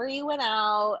whenever you went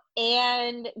out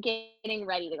and getting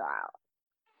ready to go out.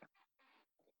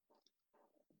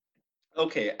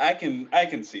 Okay, I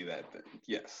can see that then.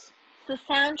 Yes. It's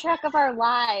the soundtrack of our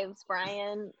lives,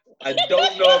 Brian. I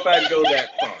don't know if I'd go that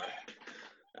far.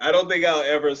 I don't think I'll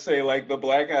ever say like the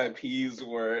Black Eyed Peas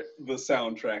were the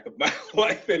soundtrack of my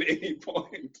life at any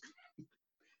point.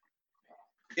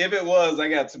 If it was, I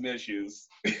got some issues.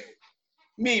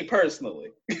 Me personally.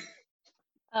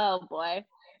 Oh boy.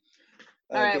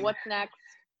 All right, Okay. what's next?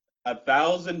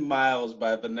 1,000 Miles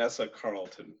by Vanessa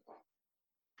Carlton.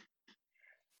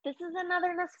 This is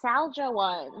another nostalgia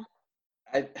one.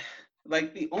 I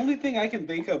like the only thing I can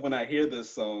think of when I hear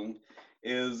this song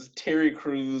is Terry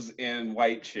Crews in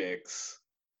White Chicks.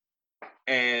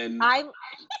 And I'm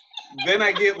then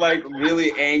I get like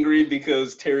really angry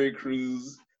because Terry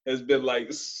Crews has been like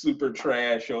super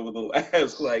trash over the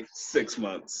last like 6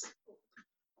 months.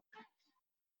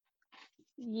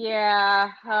 Yeah,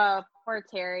 poor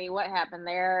Terry. What happened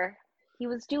there? He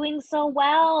was doing so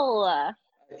well.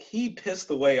 He pissed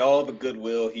away all the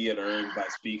goodwill he had earned by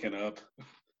speaking up.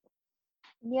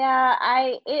 Yeah,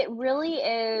 it really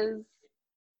is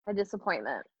a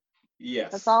disappointment.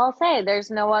 That's Yes. all I'll say. There's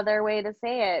no other way to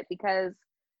say it because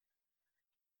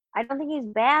I don't think he's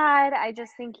bad. I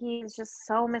just think he's just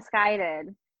so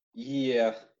misguided.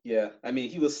 Yeah, yeah. I mean,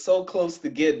 he was so close to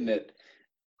getting it,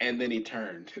 and then he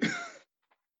turned.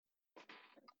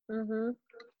 Mhm.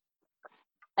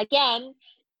 Again,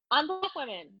 on Black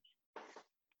women.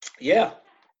 Yeah,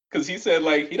 because he said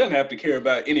like he doesn't have to care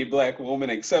about any black woman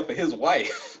except for his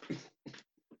wife.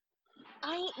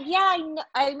 I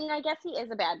mean, I guess he is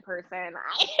a bad person.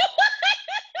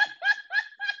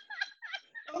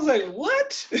 I was like,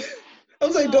 what? I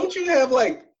was like, don't you have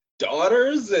like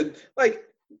daughters and like,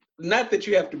 not that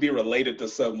you have to be related to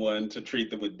someone to treat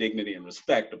them with dignity and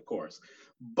respect, of course,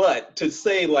 but to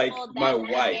say like Well, my that's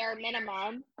the wife, bare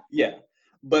minimum. yeah,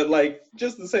 but like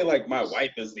just to say like my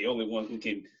wife is the only one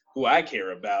who I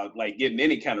care about, like getting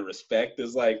any kind of respect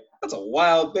is like that's a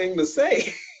wild thing to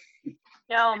say.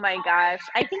 Oh my gosh.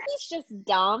 I think he's just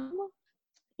dumb. I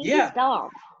think Yeah, he's dumb.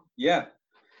 yeah.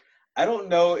 I don't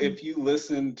know if you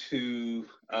listen to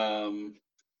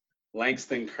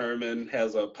Langston Kerman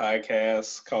has a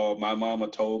podcast called My Mama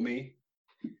Told Me,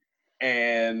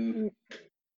 and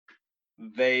I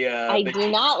they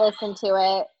do not listen to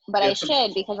it, but I it's a,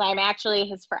 should because I'm actually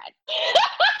his friend.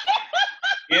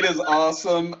 It is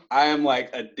awesome. I am like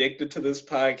addicted to this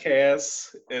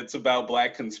podcast. It's about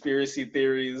Black conspiracy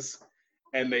theories.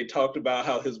 And they talked about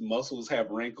how his muscles have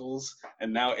wrinkles.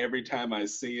 And now every time I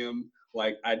see him,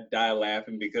 like I die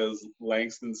laughing because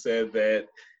Langston said that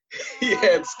he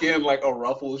had skin like a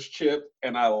Ruffles chip,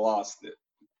 and I lost it.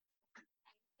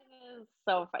 It is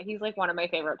so funny. He's like one of my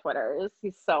favorite Twitters.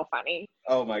 He's so funny.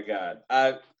 Oh my God.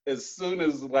 As soon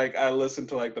as like I listened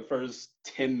to like the first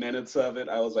 10 minutes of it,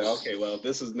 I was like, okay, well,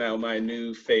 this is now my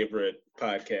new favorite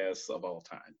podcast of all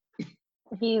time.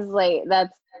 He's like,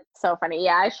 that's so funny.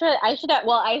 Yeah, I should have,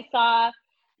 well, I saw,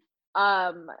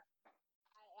 I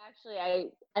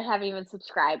haven't even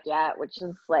subscribed yet, which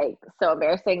is like so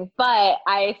embarrassing, but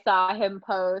I saw him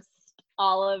post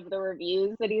all of the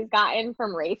reviews that he's gotten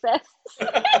from racists.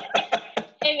 And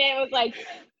it was like,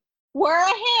 we're a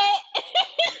hit.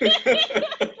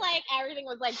 Like everything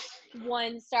was like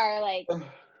 1 star, like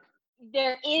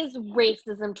there is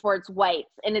racism towards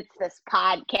whites and it's this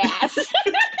podcast.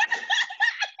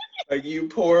 Like, you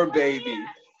poor baby.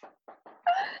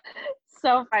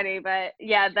 So funny, but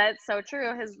yeah, that's so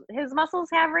true. His muscles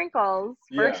have wrinkles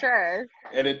for Yeah. sure.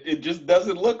 And it just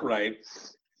doesn't look right.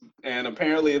 And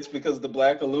apparently it's because the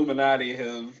Black Illuminati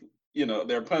have,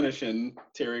 they're punishing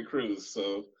Terry Crews.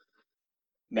 So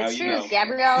now It's you true.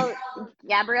 know.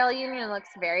 Gabrielle Union looks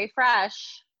very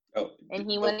fresh, Oh,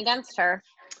 and he went against her.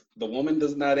 the woman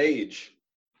does not age.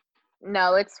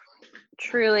 No, it's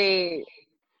truly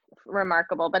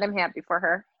remarkable, but I'm happy for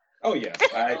her. Oh yes,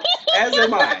 as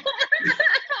am I.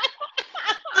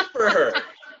 For her.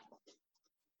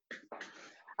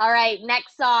 All right,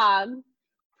 next song.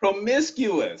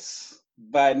 Promiscuous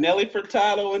by Nelly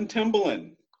Furtado and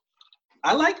Timbaland.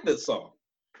 I like this song.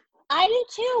 I do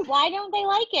too. Why don't they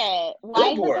like it? Why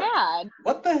is Billboard. it bad?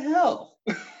 What the hell?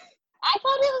 I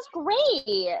thought it was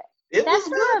great. It That's was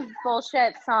good. not a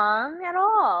bullshit song at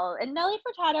all. And Nelly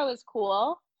Furtado is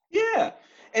cool. Yeah.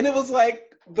 And it was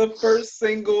like the first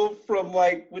single from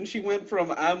like when she went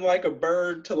from I'm Like a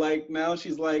Bird to like now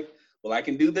she's like, well, I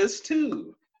can do this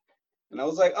too. And I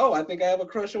was like, oh, I think I have a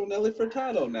crush on Nelly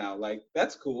Furtado now. Like,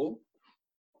 that's cool.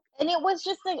 And it was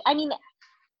just like, I mean,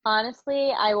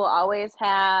 honestly, I will always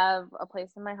have a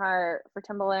place in my heart for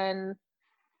Timbaland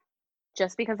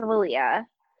just because of Aaliyah.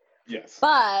 Yes.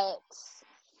 But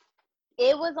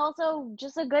it was also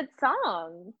just a good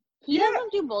song. He Yeah.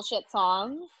 doesn't do bullshit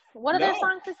songs. What other No.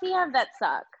 songs does he have that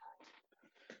suck?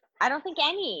 I don't think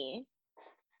any.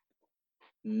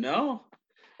 No.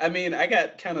 I mean, I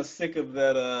got kind of sick of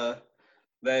that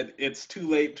It's Too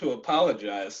Late to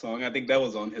Apologize song. I think that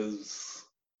was on his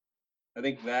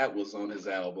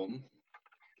album.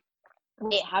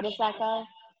 Wait, how does that go?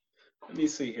 Let me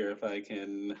see here if I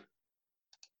can.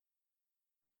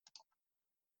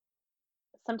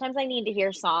 Sometimes I need to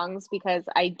hear songs because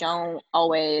I don't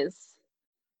always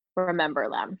remember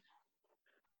them.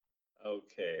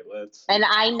 Okay, let's. And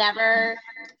I never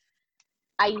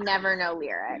know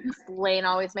lyrics. Lane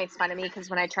always makes fun of me because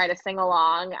when I try to sing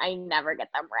along, I never get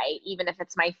them right, even if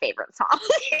it's my favorite song.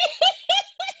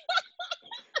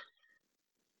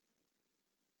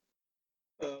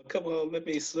 Come on, let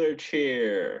me search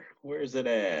here. Where's it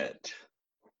at?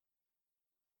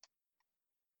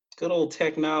 Good old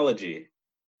technology.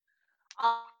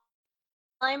 All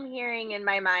I'm hearing in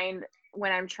my mind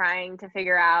when I'm trying to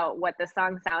figure out what the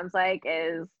song sounds like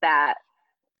is that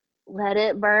Let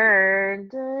It Burn.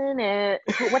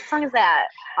 What song is that?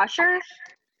 Usher?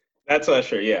 That's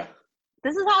Usher, yeah.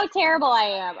 This is how terrible I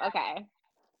am. Okay.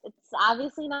 It's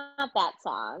obviously not that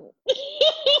song.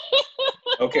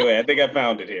 Okay, wait, I think I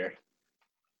found it here.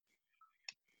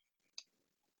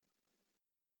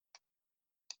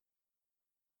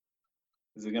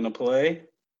 Is it gonna play?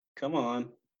 Come on.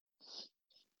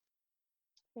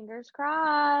 Fingers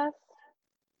crossed.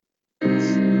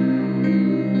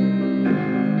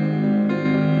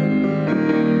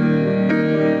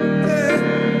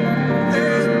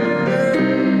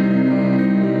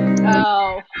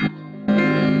 Oh.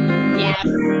 Yes.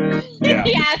 Yeah.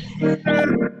 Yes.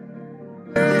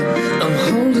 I'm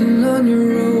holding on your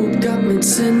rope, got me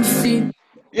 10 feet.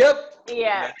 Yep.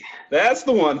 Yeah. That's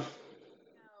the one.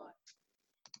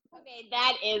 Okay,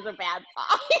 that is a bad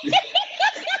song.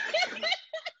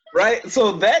 Right?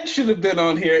 So that should have been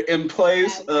on here in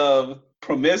place Yes. of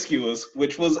Promiscuous,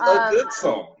 which was a good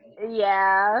song.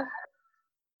 Yeah.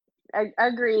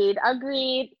 Agreed.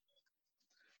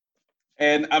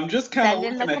 And I'm just kind of Send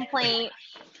in the looking complaint.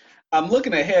 I'm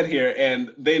looking ahead here,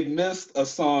 and they've missed a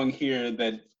song here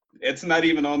that it's not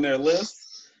even on their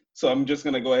list. So I'm just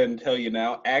gonna go ahead and tell you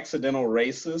now: "Accidental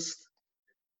Racist"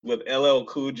 with LL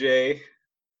Cool J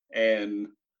and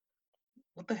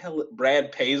what the hell,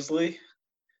 Brad Paisley.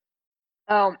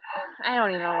 Oh, I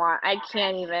don't even want. I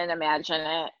can't even imagine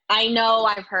it. I know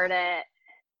I've heard it.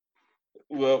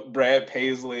 Well, Brad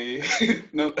Paisley,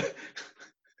 no,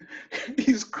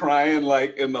 he's crying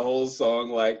like in the whole song,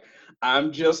 like,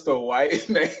 I'm just a white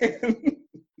man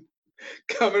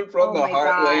coming from Oh the my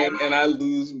god. heartland, and I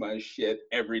lose my shit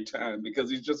every time because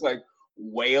he's just like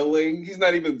wailing. He's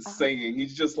not even singing.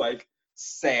 He's just like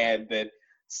sad that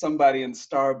somebody in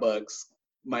Starbucks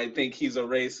might think he's a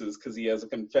racist because he has a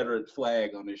Confederate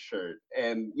flag on his shirt.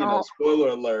 And, you know, Oh, spoiler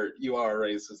alert, you are a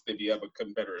racist if you have a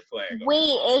Confederate flag on.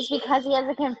 wait, is because he has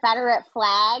a Confederate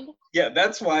flag? Yeah,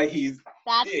 that's why he's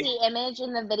That's the image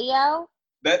in the video?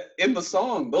 that in the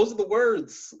song. Those are the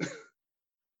words.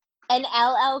 And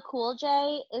LL Cool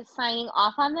J is signing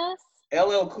off on this?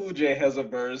 LL Cool J has a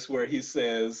verse where he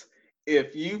says,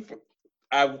 "If you,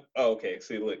 okay,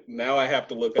 see, look, now I have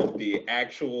to look up the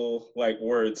actual like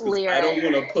words because I don't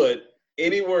Lyric. want to put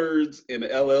any words in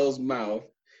LL's mouth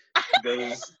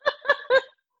because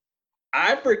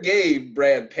I forgave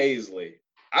Brad Paisley.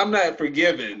 I'm not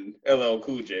forgiving LL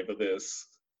Cool J for this.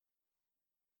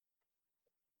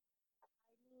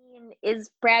 I mean, is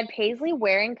Brad Paisley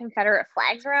wearing Confederate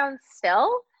flags around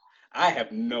still? I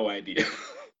have no idea.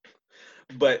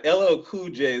 But LL Cool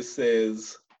J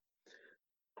says,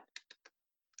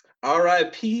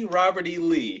 R.I.P. Robert E.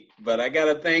 Lee, but I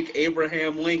gotta thank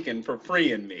Abraham Lincoln for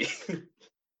freeing me.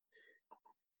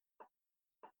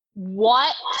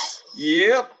 What?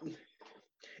 Yep.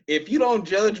 If you don't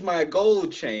judge my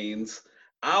gold chains,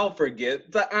 I'll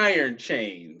forget the iron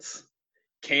chains.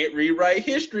 Can't rewrite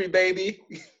history, baby.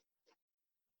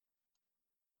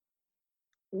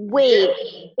 Wait,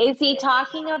 is he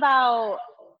talking about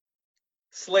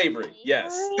Slavery,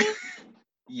 yes. slavery?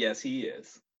 Yes, he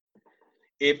is.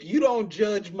 If you don't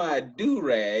judge my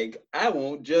do-rag, I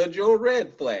won't judge your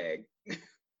red flag.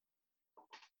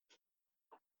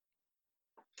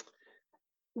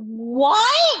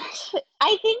 What?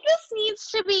 I think this needs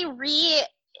to be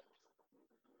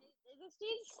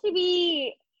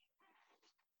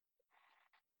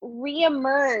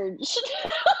re-emerged.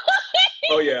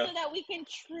 Oh yeah. So that we can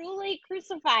truly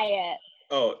crucify it.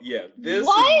 Oh yeah.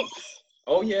 What?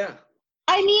 Oh yeah.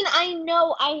 I mean, I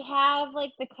know I have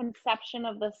like the conception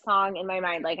of the song in my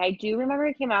mind. Like I do remember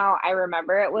it came out. I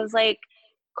remember it was like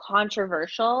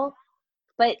controversial,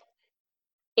 but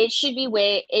it should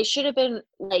have been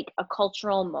like a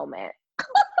cultural moment.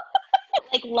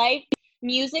 Like life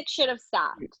music should have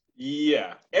stopped.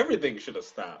 Yeah. Everything should have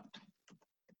stopped.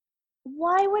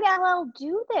 Why would LL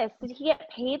do this? Did he get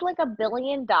paid like $1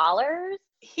 billion?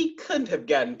 He couldn't have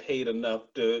gotten paid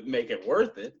enough to make it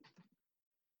worth it.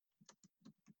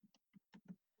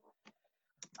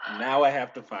 Now I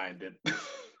have to find it.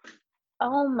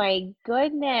 Oh my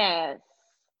goodness.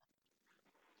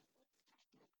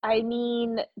 I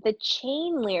mean, the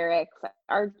chain lyrics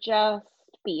are just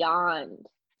beyond.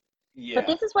 Yeah. But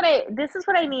this is what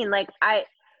I mean. Like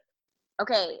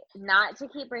okay, not to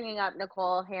keep bringing up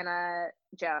Nicole Hannah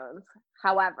Jones.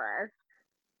 However,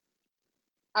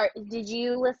 did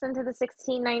you listen to the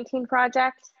 1619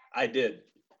 Project? I did.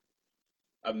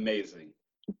 Amazing.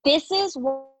 This is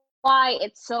why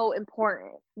it's so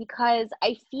important because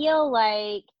I feel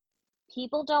like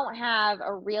people don't have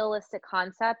a realistic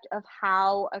concept of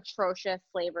how atrocious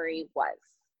slavery was.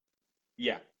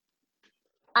 Yeah.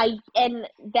 And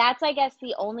that's I guess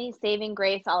the only saving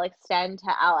grace I'll extend to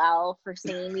LL for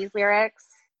singing these lyrics.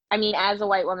 I mean, as a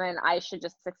white woman, I should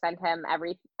just extend him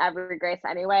every grace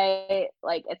anyway.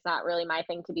 Like it's not really my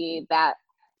thing to be that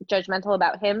judgmental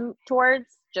about him towards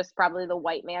just probably the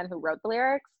white man who wrote the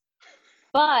lyrics.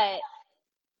 But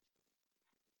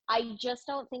I just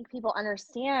don't think people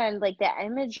understand like the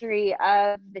imagery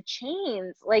of the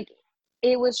chains. Like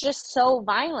it was just so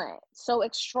violent, so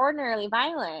extraordinarily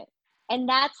violent. And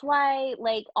that's why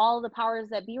like all the powers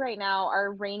that be right now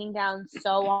are raining down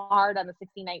so hard on the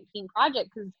 1619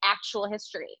 Project because it's actual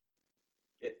history.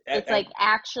 It's like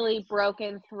actually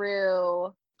broken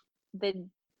through the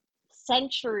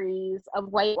centuries of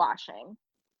whitewashing.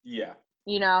 Yeah.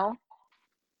 You know?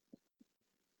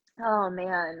 Oh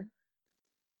man.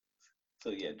 So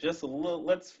yeah, just a little.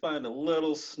 Let's find a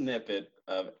little snippet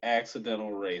of accidental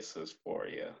racist for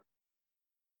you.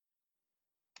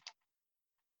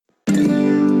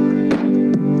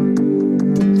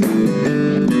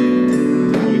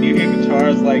 When you hear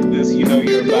guitars like this, you know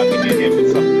you're about to get hit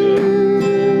with something good.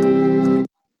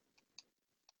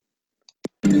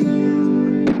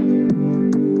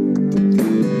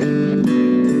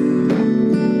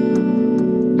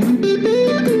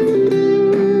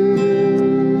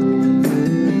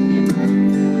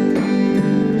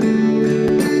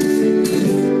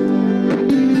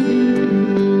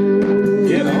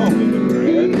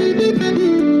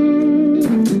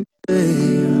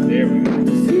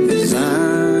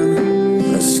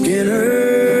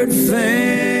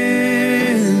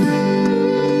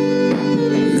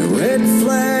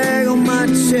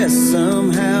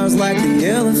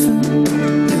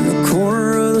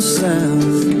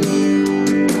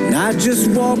 I just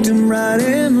walked him right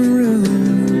in the room.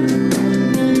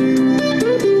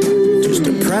 Just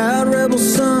a proud rebel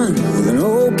son with an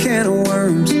old can of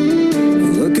worms.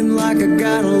 Looking like I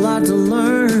got a lot to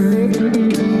learn.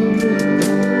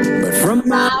 But from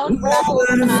my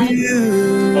point of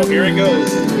view, Oh, here it goes.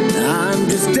 I'm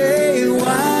just a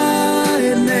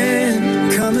white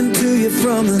man coming to you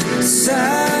from the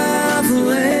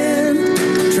Southland,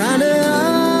 trying to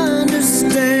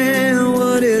understand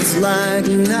what it's like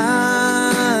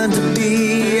not to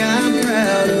be. I'm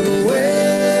proud of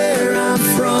where I'm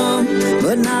from,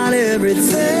 but not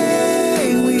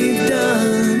everything we've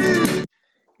done.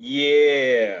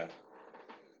 Yeah.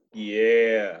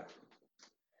 Yeah.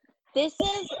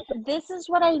 This is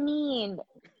what I mean.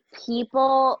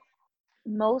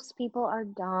 Most people are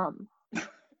dumb.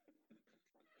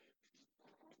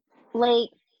 Like,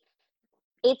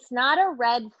 it's not a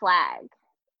red flag.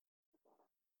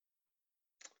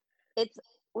 It's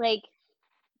like,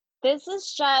 this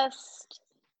is just,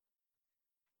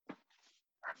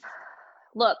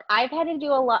 look, I've had to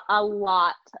do a lot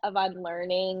of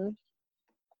unlearning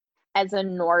as a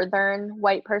northern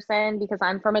white person because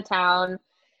I'm from a town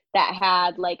that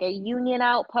had like a Union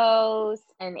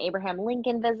outpost and Abraham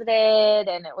Lincoln visited,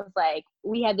 and it was like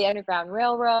we had the Underground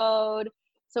Railroad,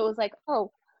 so it was like, oh,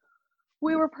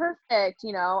 we were perfect,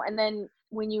 you know. And then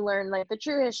when you learn like the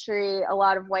true history, a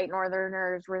lot of white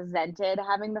northerners resented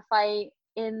having to fight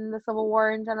in the Civil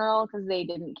War in general because they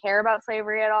didn't care about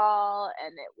slavery at all,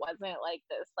 and it wasn't like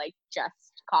this like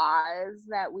just cause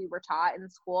that we were taught in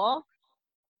school.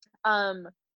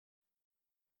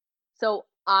 So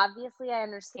obviously I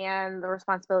understand the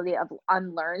responsibility of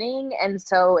unlearning, and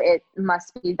so it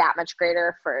must be that much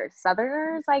greater for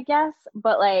Southerners, I guess.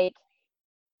 But like,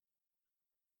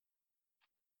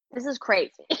 this is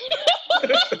crazy.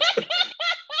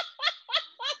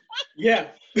 Yeah.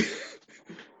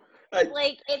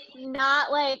 Like, it's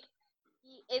not like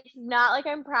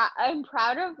I'm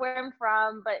proud of where I'm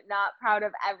from, but not proud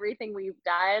of everything we've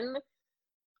done.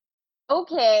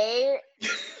 Okay.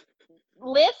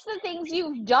 List the things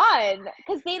you've done,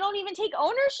 because they don't even take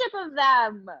ownership of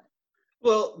them.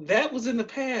 Well, that was in the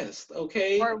past,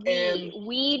 okay? Or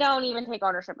we don't even take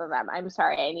ownership of them. I'm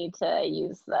sorry, I need to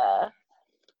use the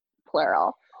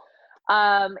plural.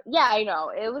 Yeah, I know.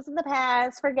 It was in the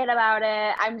past. Forget about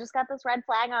it. I'm just got this red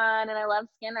flag on and I love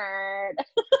Skinner.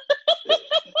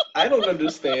 I don't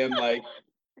understand, like,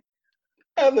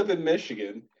 I live in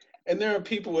Michigan, and there are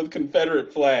people with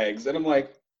Confederate flags, and I'm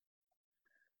like,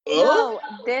 oh?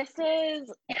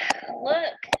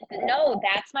 No,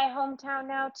 that's my hometown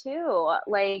now too.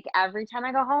 Like, every time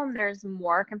I go home, there's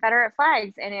more Confederate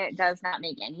flags, and it does not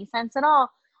make any sense at all,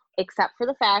 except for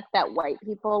the fact that white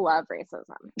people love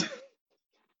racism,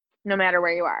 no matter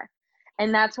where you are.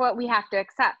 And that's what we have to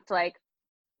accept. Like,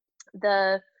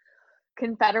 the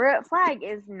Confederate flag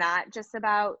is not just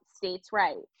about states'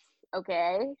 rights,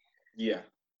 okay? Yeah.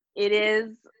 It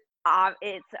is,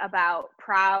 it's about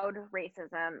proud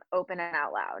racism, open and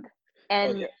out loud.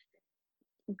 And Okay.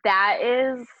 that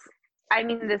is, I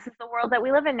mean, this is the world that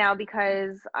we live in now,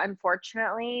 because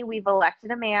unfortunately we've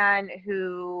elected a man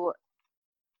who,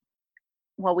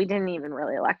 well, we didn't even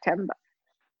really elect him,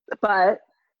 but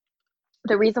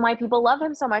the reason why people love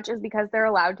him so much is because they're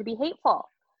allowed to be hateful.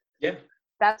 Yeah.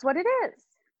 That's what it is.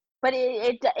 But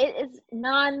it is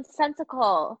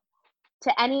nonsensical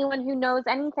to anyone who knows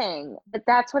anything. But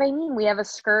that's what I mean. We have a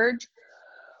scourge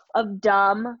of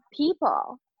dumb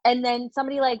people. And then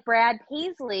somebody like Brad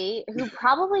Paisley, who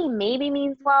probably maybe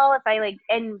means well, if I like,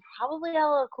 and probably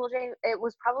LL Cool J, it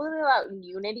was probably about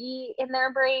unity in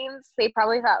their brains. They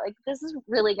probably thought, like, this is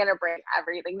really going to bring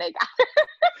everything together.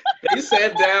 They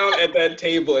sat down at that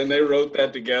table and they wrote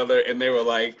that together, and they were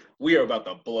like, we are about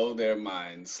to blow their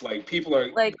minds. Like, people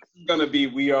are Like, going to be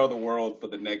We Are the World for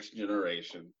the next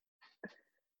generation.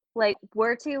 like,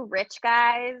 we're two rich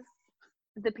guys.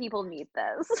 The people need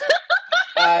this.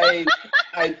 I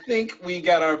think we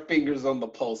got our fingers on the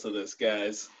pulse of this,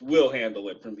 guys. We'll handle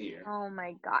it from here. Oh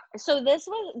my God. So that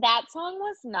song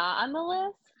was not on the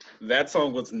list? That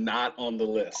song was not on the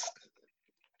list.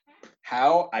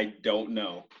 How? I don't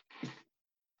know.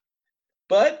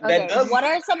 But Okay, that does. what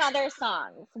are some other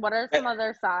songs?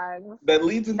 That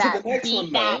leads into that the next beat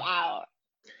one, that though. out?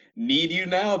 Need You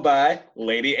Now by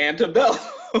Lady Antebellum.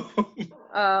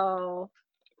 Oh.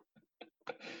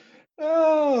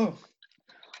 Oh.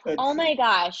 Oh my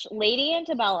gosh. Lady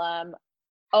Antebellum.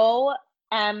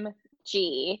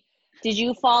 OMG. Did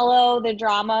you follow the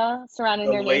drama surrounding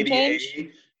The their name Lady change?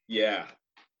 A. Yeah.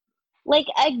 Like,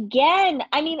 again,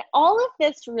 I mean, all of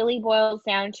this really boils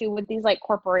down to, with these like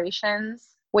corporations,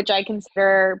 which I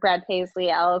consider Brad Paisley,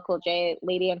 LL Cool J,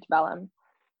 Lady Antebellum,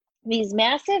 these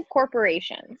massive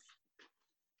corporations,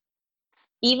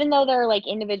 even though they're like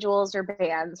individuals or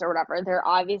bands or whatever, they're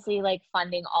obviously like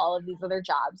funding all of these other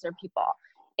jobs or people.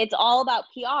 It's all about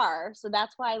PR. So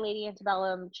that's why Lady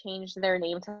Antebellum changed their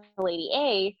name to Lady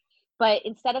A. But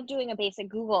instead of doing a basic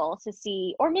Google to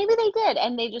see, or maybe they did,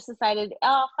 and they just decided,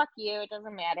 oh, fuck you, it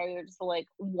doesn't matter. You're just like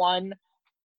one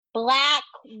Black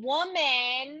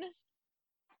woman,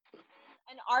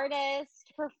 an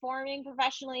artist performing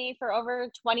professionally for over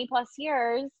 20 plus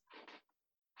years.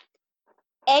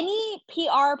 Any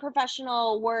PR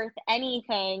professional worth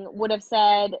anything would have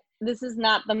said, this is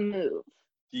not the move.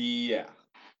 Yeah.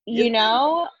 You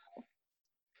know?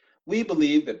 We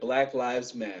believe that Black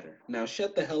Lives Matter. Now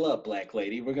shut the hell up, Black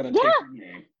lady. We're going to take your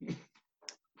name.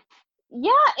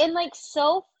 Yeah, and like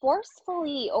so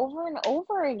forcefully over and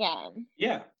over again.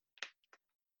 Yeah.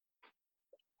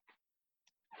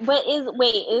 But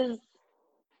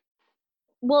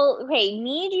well, okay,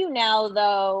 Need You Now,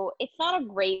 though, it's not a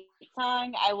great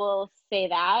song, I will say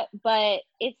that, but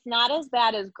it's not as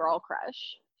bad as Girl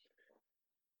Crush.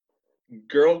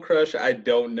 Girl Crush, I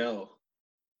don't know.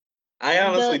 I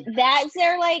honestly... That's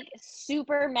their, like,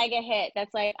 super mega hit.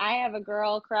 That's like, I have a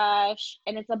girl crush,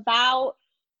 and it's about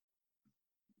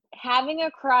having a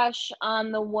crush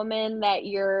on the woman that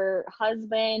your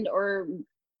husband or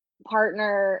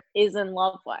partner is in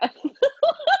love with.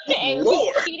 And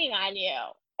Lord. he's cheating on you.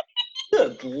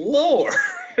 Good Lord.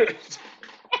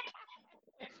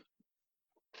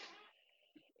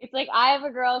 It's like, I have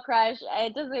a girl crush.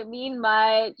 It doesn't mean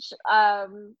much.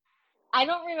 I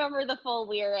don't remember the full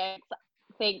lyrics.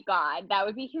 Thank God. That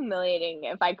would be humiliating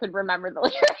if I could remember the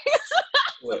lyrics.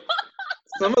 Look,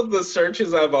 some of the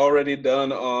searches I've already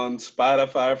done on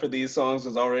Spotify for these songs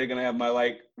is already going to have my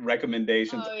like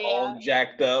recommendations all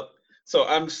jacked up. So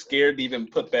I'm scared to even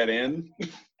put that in.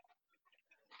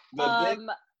 Girl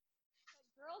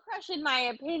Crush, in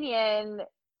my opinion,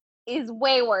 is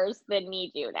way worse than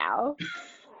Need You Now.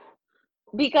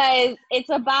 Because it's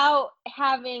about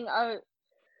having a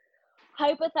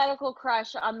hypothetical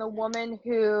crush on the woman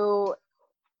who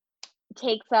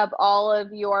takes up all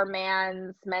of your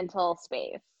man's mental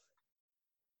space.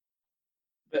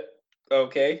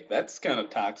 Okay, that's kind of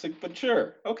toxic, but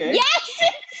sure. Okay. Yes,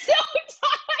 it's so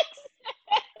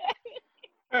toxic.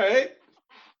 All right.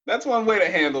 That's one way to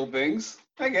handle things,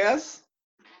 I guess.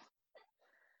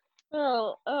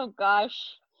 Oh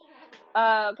gosh.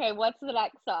 Okay, what's the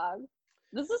next song?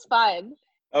 This is fun.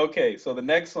 Okay, so the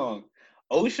next song,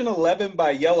 Ocean 11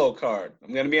 by Yellow Card.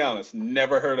 I'm going to be honest,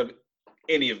 never heard of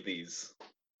any of these.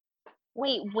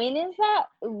 Wait, when is that?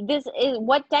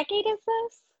 What decade is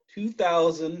this?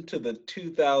 2000 to the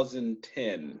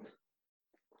 2010.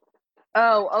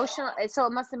 Oh, Ocean. So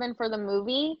it must have been for the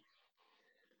movie.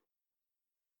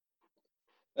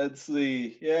 Let's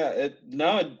see. Yeah, it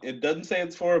doesn't say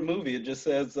it's for a movie. It just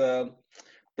says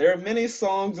there are many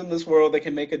songs in this world that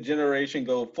can make a generation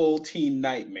go full teen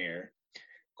nightmare,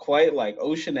 quite like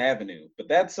Ocean Avenue. But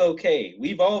that's okay.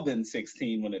 We've all been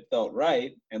 16 when it felt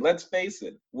right, and let's face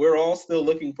it, we're all still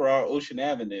looking for our Ocean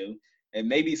Avenue. And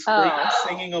maybe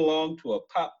singing along to a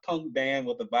pop punk band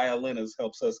with a violinist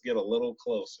helps us get a little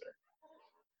closer.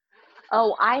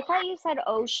 Oh, I thought you said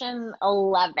Ocean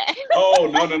 11. Oh,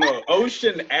 no.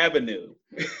 Ocean Avenue.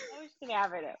 Ocean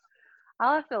Avenue.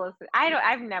 I'll have to listen.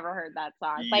 I've never heard that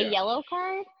song. By Yellow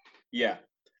Card? Yeah.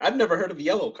 I've never heard of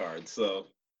Yellow Card, so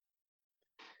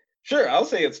sure, I'll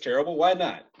say it's terrible. Why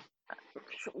not?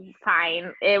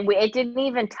 Fine. It didn't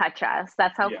even touch us.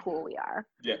 That's how cool we are.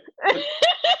 Yeah.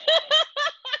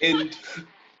 In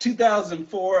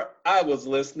 2004, I was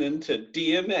listening to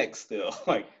DMX still.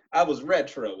 Like, I was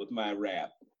retro with my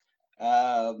rap.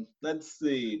 Let's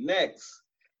see. Next,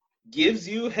 Gives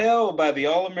You Hell by the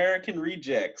All American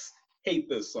Rejects. Hate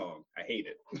this song. I hate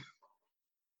it.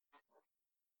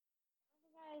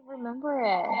 I remember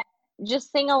it.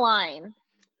 Just sing a line.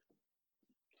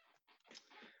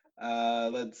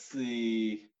 Let's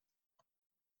see.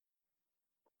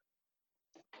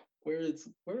 Where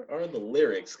are the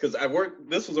lyrics? Because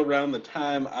this was around the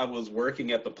time I was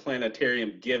working at the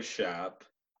planetarium gift shop.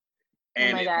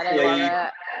 And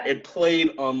it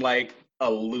played on like a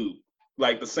loop.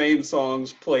 Like the same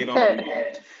songs played on a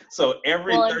loop. So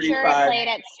every 35 I'm sure it played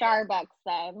at Starbucks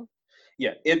then.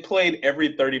 Yeah, it played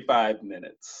every 35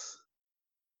 minutes.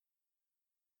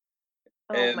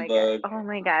 Oh my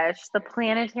gosh. The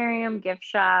planetarium gift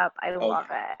shop. I love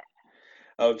it.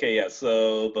 Okay, yeah.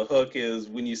 So the hook is,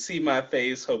 when you see my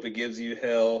face, hope it gives you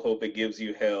hell, hope it gives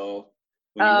you hell.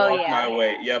 When you walk my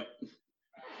way. Yep.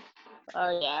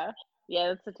 Oh yeah.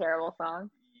 Yeah, it's a terrible song.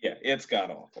 Yeah, it's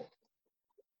god awful.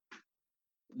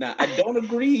 Now, I don't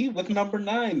agree with number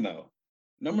 9 though.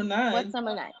 Number What's 9,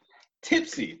 number 9?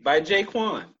 Tipsy by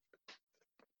Jaquan.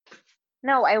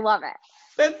 No, I love it.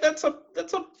 That's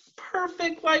a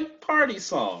perfect like party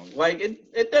song. Like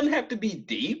it doesn't have to be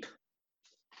deep.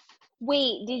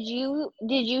 Wait, did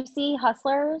you see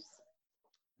Hustlers?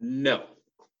 No,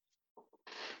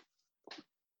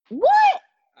 What?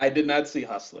 I did not see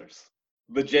Hustlers.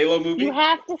 The J-Lo You movie?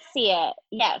 have to see it.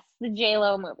 Yes, the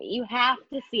J-Lo movie. You have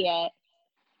to see it.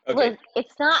 Okay. Look,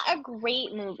 it's not a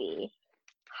great movie.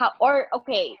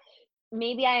 Okay,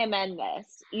 maybe I amend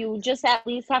this. You just at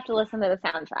least have to listen to the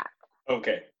soundtrack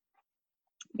Okay.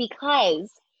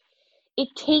 because it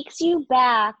takes you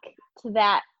back to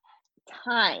that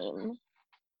time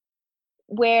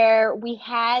where we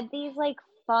had these like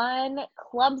fun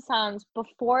club songs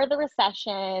before the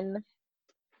recession,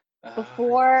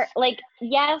 before like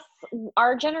yes,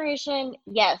 our generation,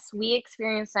 yes, we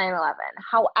experienced 9/11.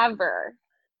 However,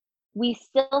 we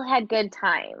still had good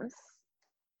times.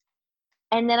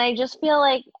 And then I just feel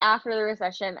like after the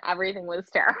recession, everything was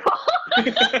terrible.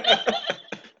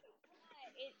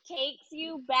 It takes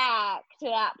you back to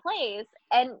that place.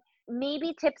 And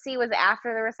maybe Tipsy was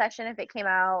after the recession if it came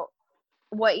out.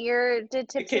 What year did It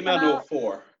Tipsy came come out in out?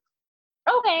 '04.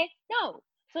 Okay, no.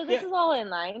 So this Yeah. is all in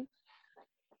line.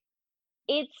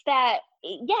 It's that,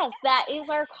 yes, that is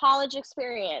our college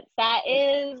experience.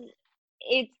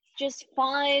 It's just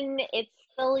fun. It's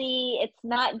silly. It's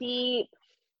not deep.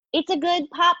 It's a good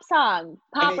pop song,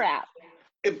 I pop mean, rap.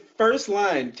 first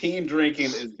line, teen drinking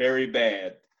is very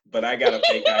bad, but I got a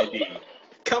fake ID.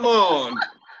 Come on.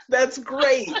 That's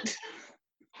great.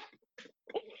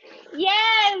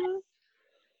 Yes.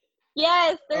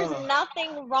 Yes, there's Oh,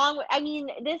 nothing wrong with, I mean,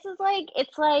 this is like,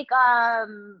 it's like,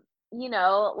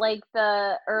 like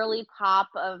the early pop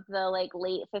of the like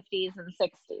late 50s and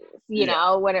 60s,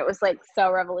 yeah. when it was like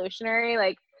so revolutionary.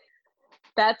 Like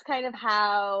that's kind of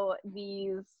how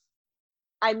these,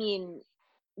 I mean,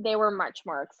 they were much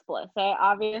more explicit,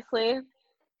 obviously,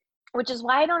 which is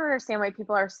why I don't understand why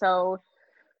people are so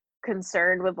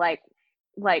concerned with like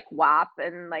WAP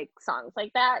and like songs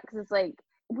like that, because it's like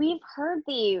we've heard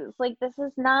these, like this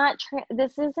is not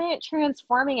this isn't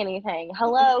transforming anything.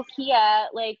 Hello, Kia,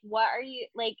 like what are you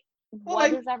like, Well,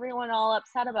 what like is everyone all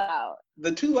upset about?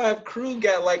 the Two Live Crew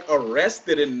got like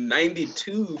arrested in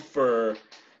 '92 for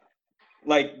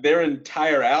like their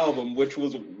entire album, which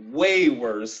was way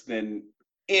worse than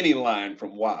any line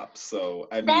from WAP. So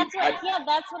I mean, That's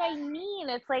what I mean.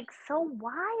 It's like so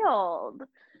wild.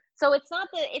 So it's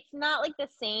not like the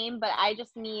same, but I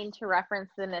just mean to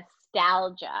reference the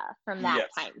nostalgia from that yes,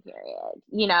 time period.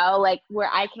 Like where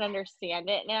I can understand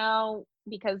it now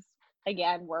because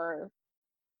again, we're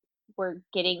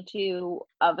getting to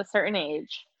of a certain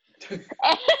age.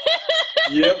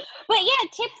 yep, But yeah,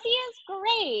 Tipsy is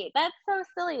great. That's so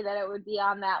silly that it would be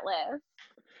on that list.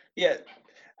 yeah.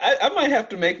 I might have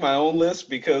to make my own list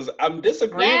because I'm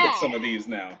disagreeing with Yeah. some of these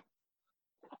now.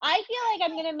 I feel like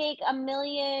I'm gonna make a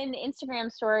million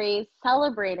Instagram stories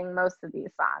celebrating most of these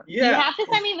songs. You Yeah, have to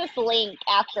send me this link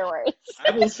afterwards.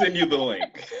 I will send you the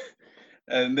link.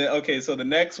 And then, okay, so the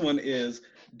next one is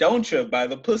 "Don't Ya" by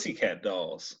the Pussycat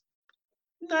Dolls.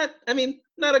 Not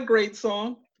a great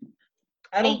song.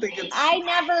 I don't think it's. I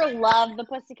never loved the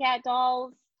Pussycat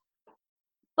Dolls,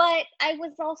 but I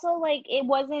was also like, it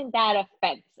wasn't that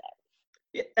offensive.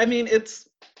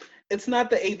 It's not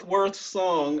the eighth worst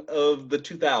song of the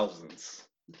 2000s.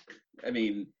 I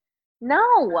mean,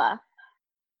 No.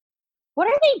 What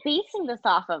are they basing this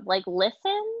off of? Like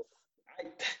listens?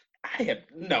 I have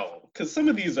no, because some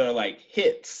of these are like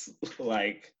hits.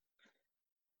 Like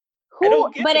I Who?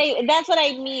 don't get But it. that's what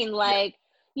I mean. Yeah, Like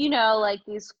like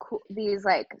these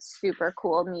like super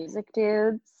cool music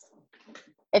dudes.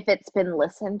 If it's been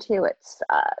listened to, it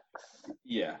sucks.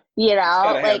 yeah. It's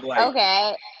gotta have Like like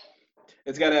okay,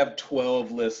 it's gotta have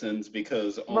 12 listens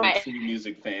because only right, true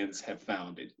music fans have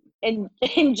found it. and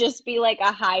and just be like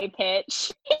a high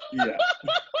pitch, Yeah.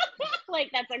 like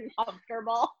that's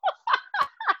uncomfortable.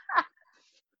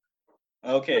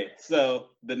 Okay, so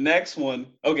the next one.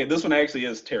 Okay, this one actually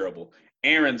is terrible.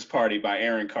 "Aaron's Party" by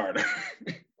Aaron Carter.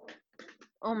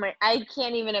 Oh my, I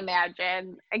can't even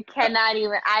imagine. I cannot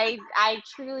even. I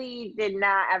truly did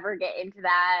not ever get into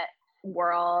that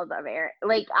world of air.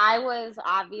 Like I was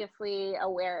obviously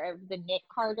aware of the Nick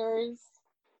Carters,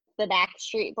 the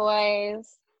Backstreet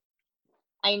Boys.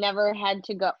 I never had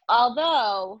to go.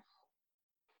 Although,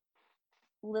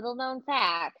 little known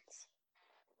fact,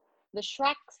 the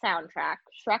Shrek soundtrack,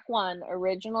 Shrek 1,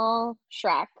 original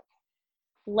Shrek,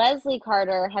 Leslie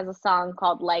Carter has a song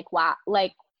called Like Wow.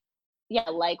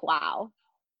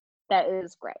 That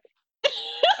is great.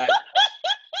 I,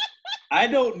 I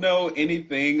don't know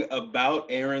anything about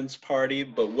Aaron's party,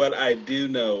 but what I do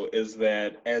know is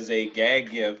that as a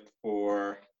gag gift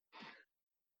for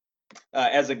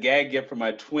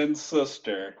my twin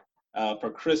sister for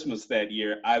Christmas that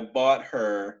year, I bought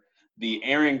her the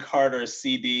Aaron Carter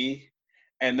CD,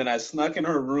 and then I snuck in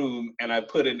her room and I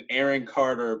put an Aaron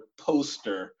Carter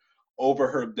poster over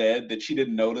her bed that she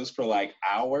didn't notice for like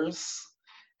hours.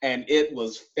 And it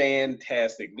was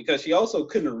fantastic because she also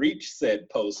couldn't reach said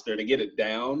poster to get it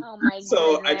down. Oh my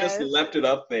So I just goodness. left it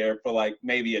up there for like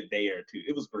maybe a day or two.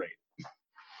 It was great.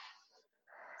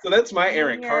 So that's my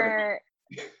Aaron Carter.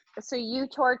 So you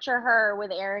torture her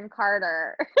with Aaron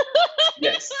Carter.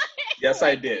 Yes. Yes,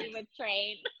 I Like did. he would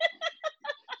train.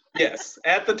 Yes.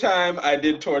 At the time, I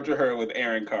did torture her with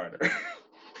Aaron Carter.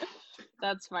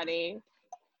 That's funny.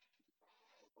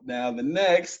 Now, the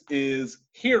next is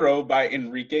Hero by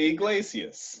Enrique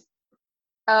Iglesias.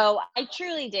 Oh, I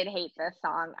truly did hate this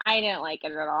song. I didn't like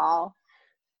it at all.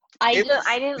 I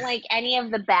didn't like any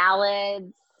of the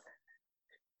ballads.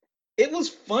 It was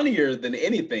funnier than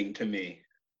anything to me.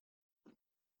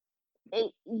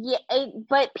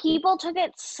 But people took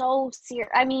it so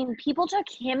serious. I mean, people took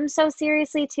him so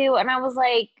seriously too, and I was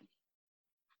like,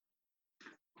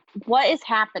 "What is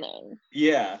happening?"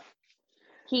 Yeah.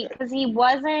 Because he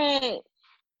wasn't.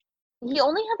 He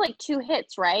only had like 2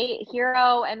 hits, right?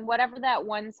 Hero and whatever that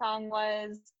one song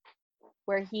was,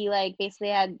 where he like basically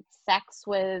had sex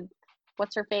with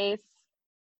what's her face,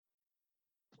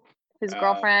 his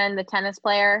girlfriend, the tennis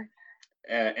player,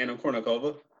 Anna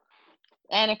Kournikova.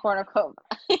 Anna Kournikova.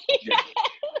 Yeah.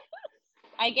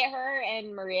 I get her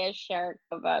and Maria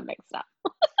Sharapova mixed up.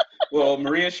 Well,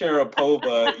 Maria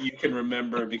Sharapova, you can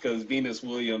remember because Venus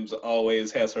Williams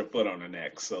always has her foot on her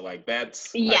neck. So, like, that's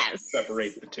how you Yes.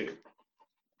 separate the two.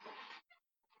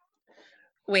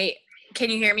 Wait, can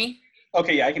you hear me?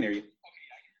 Okay, yeah, I can hear you.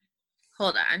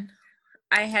 Hold on.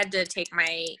 I had to take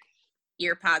my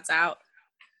earpods out.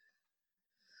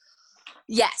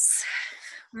 Yes.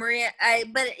 Maria,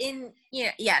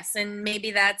 yes, and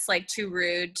maybe that's like too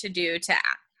rude to do to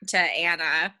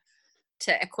Anna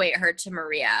to equate her to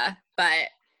Maria, but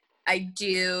I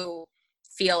do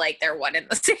feel like they're one and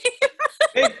the same.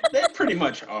 They pretty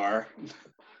much are.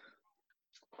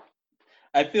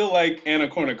 I feel like Anna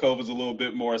Kournikova is a little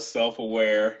bit more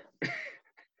self-aware.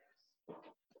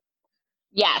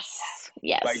 Yes.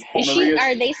 Like, Is Maria-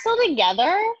 are they still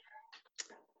together?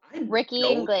 I Ricky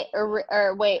don't-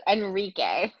 or wait,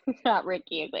 Enrique, not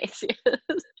Ricky Iglesias.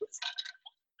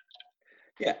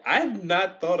 Yeah, I've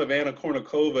not thought of Anna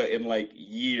Kournikova in like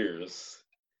years.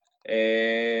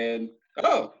 And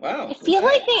oh wow. I feel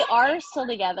like they are still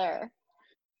together.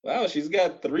 Wow, she's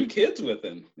got 3 kids with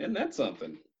him. Isn't that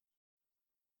something?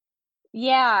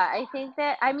 Yeah, I think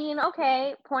that, I mean,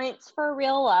 okay, points for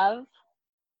real love.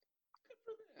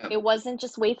 It wasn't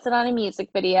just wasted on a music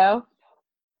video.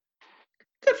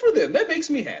 Good for them. That makes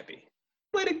me happy.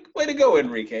 Way to go,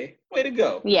 Enrique. Way to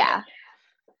go. Yeah.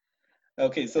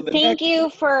 Okay, so Thank you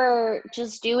for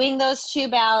just doing those 2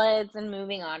 ballads and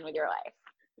moving on with your life.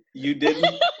 You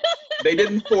didn't. They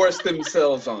didn't force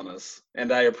themselves on us,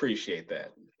 and I appreciate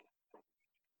that.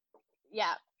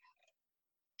 Yeah.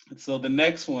 So the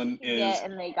next one is Yeah,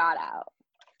 and they got out.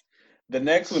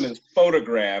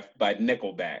 Photographed by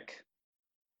Nickelback.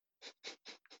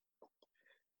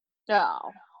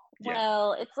 Oh. Yeah.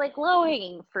 Well, it's like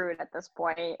low-hanging fruit at this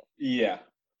point. Yeah.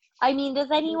 I mean, does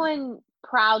anyone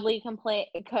proudly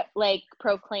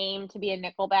proclaim to be a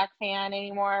Nickelback fan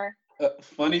anymore?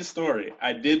 Funny story.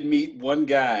 I did meet one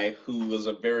guy who was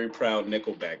a very proud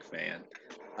Nickelback fan.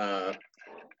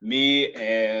 Me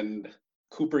and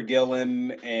Cooper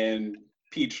Gillen and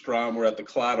Pete Strom were at the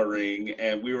Clottering,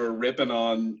 and we were ripping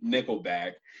on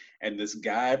Nickelback. And this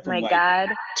guy from God.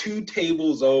 2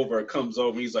 tables over comes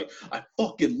over. He's like, I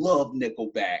fucking love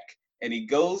Nickelback. And he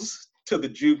goes to the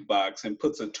jukebox and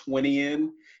puts a 20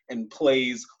 in and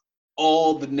plays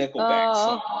all the Nickelback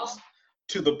songs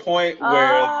to the point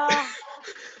where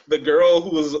the girl who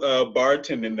was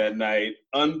bartending that night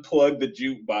unplugged the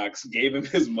jukebox, gave him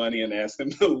his money, and asked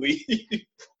him to leave.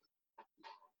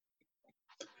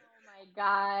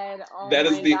 God. Oh that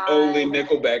is the God. only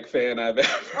Nickelback fan I've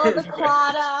ever Oh, the met.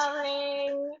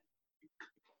 Clottering.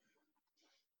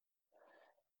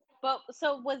 But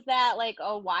so was that like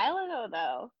a while ago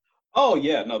though? Oh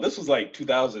yeah, no, this was like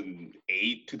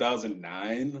 2008,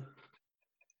 2009.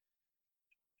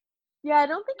 Yeah, I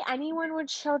don't think anyone would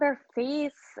show their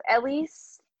face, at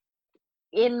least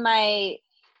in my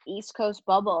East Coast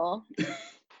bubble,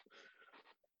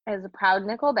 as a proud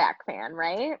Nickelback fan,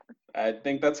 right? I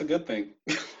think that's a good thing.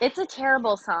 It's a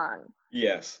terrible song.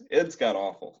 Yes, it's got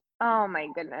awful. Oh my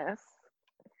goodness.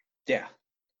 Yeah.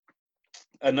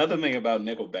 Another thing about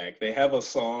Nickelback, they have a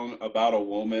song about a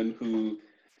woman who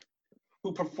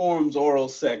performs oral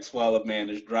sex while a man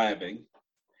is driving.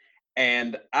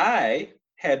 And I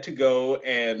had to go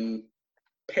and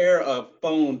pair a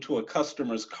phone to a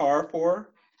customer's car for her,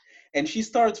 and she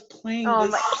starts playing Oh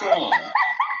this my. song.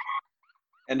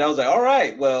 And I was like, all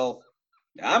right, well,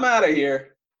 I'm out of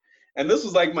here. And this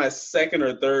was like my second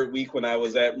or third week when I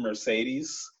was at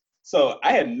Mercedes. So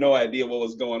I had no idea what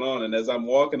was going on. And as I'm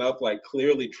walking up, like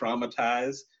clearly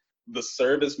traumatized, the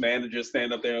service manager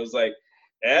stand up there and was like,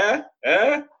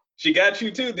 she got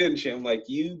you too, didn't she? I'm like,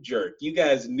 you jerk. You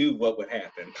guys knew what would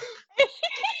happen.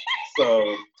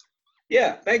 So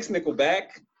yeah, thanks, Nickelback.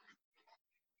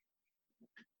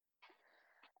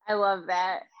 I love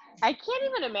that. I can't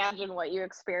even imagine what you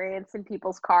experience in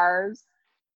people's cars.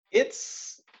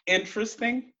 It's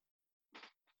interesting.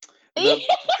 The,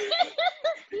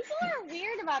 People are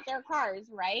weird about their cars,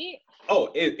 right?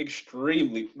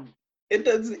 extremely.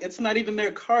 It's not even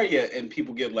their car yet, and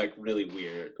people get like really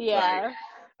weird. Yeah. Like,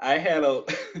 I had a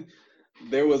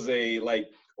there was a like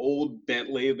old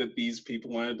Bentley that these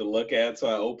people wanted to look at, so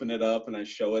I open it up and I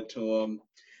show it to them.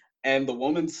 And the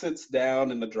woman sits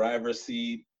down in the driver's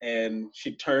seat and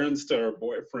she turns to her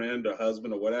boyfriend or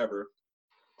husband or whatever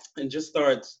and just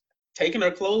starts taking her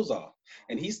clothes off.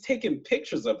 And he's taking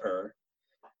pictures of her.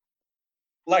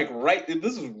 Like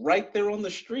this is right there on the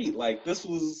street. Like this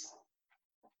was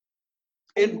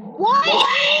in What?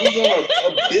 this was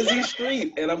on a busy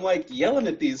street. And I'm like yelling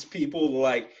at these people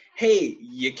like, hey,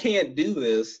 you can't do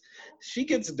this. She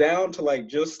gets down to like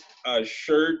just a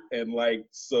shirt and like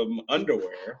some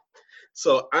underwear.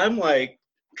 So I'm like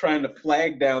trying to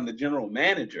flag down the general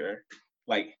manager.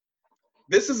 Like,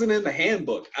 this isn't in the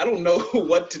handbook. I don't know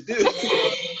what to do.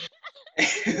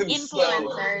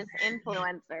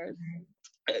 Influencers.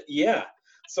 Yeah.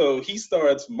 So he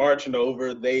starts marching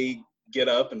over. They get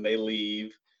up and they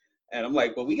leave. And I'm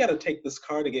like, well, we got to take this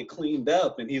car to get cleaned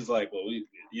up. And he's like, well,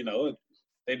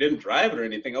 they didn't drive it or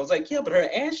anything. I was like, yeah, but her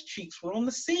ass cheeks were on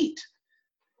the seat.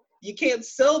 You can't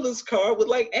sell this car with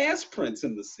like ass prints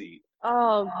in the seat.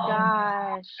 Oh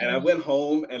gosh. And I went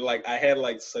home and like I had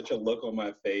like such a look on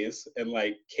my face, and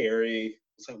like Carrie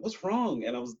was like, what's wrong?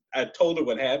 And I told her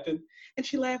what happened, and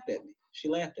she laughed at me. She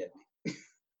laughed at me.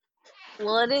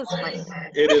 Well, it is funny.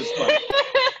 It is funny.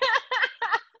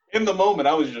 In the moment,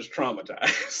 I was just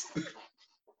traumatized.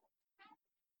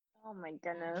 Oh my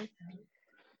goodness.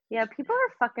 Yeah, people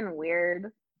are fucking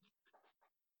weird.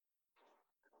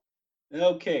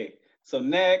 Okay, so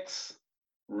next,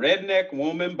 Redneck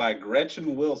Woman by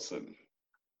Gretchen Wilson.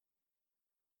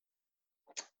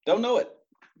 Don't know it.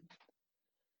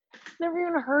 Never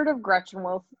even heard of Gretchen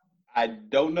Wilson. I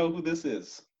don't know who this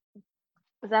is.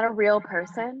 Is that a real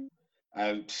person?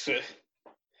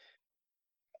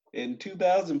 In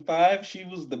 2005, she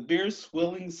was the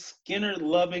beer-swilling,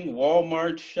 Skinner-loving,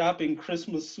 Walmart shopping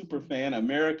Christmas superfan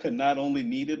America not only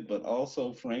needed, but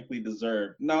also frankly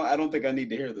deserved. No, I don't think I need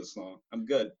to hear this song. I'm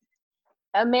good.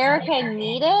 America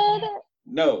needed?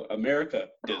 No, America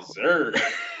deserved.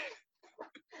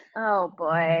 Oh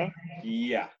boy.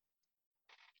 Yeah.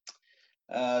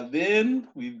 Then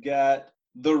we've got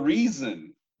The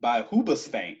Reason by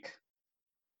Hoobastank.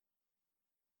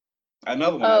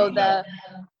 Another one. Oh,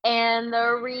 and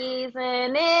the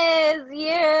reason is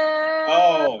you.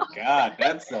 Oh God,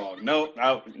 that song. Nope.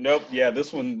 Yeah,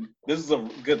 this is a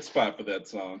good spot for that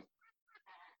song.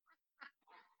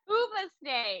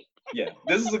 Hoobastank. Yeah,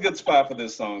 this is a good spot for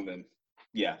this song then.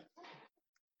 Yeah.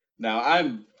 Now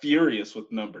I'm furious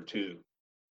with number 2.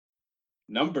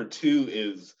 Number 2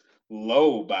 is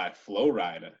Low by Flo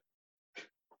Rida.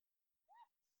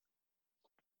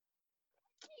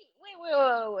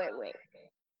 Wait.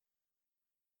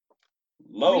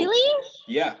 Low. Really?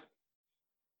 Yeah.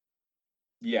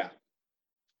 Yeah.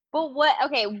 But what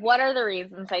are the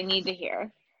reasons I need to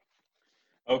hear?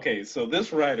 Okay, so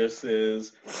this writer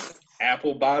says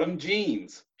apple bottom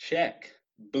jeans, check.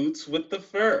 Boots with the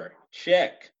fur,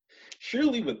 check.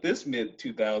 Surely with this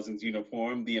mid-2000s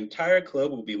uniform, the entire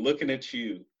club will be looking at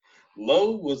you.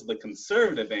 Low was the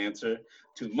conservative answer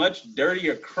to much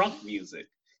dirtier crunk music.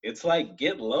 It's like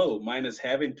Get Low minus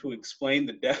having to explain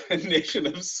the definition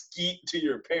of skeet to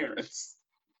your parents.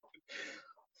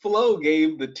 Flo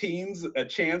gave the teens a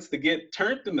chance to get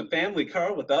turned in the family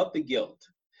car without the guilt.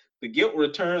 The guilt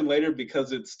returned later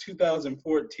because it's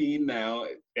 2014 now,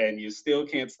 and you still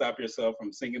can't stop yourself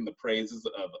from singing the praises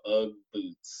of Ugg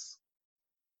boots.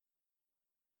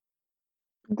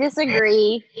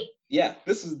 Disagree. Yeah,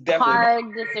 this is definitely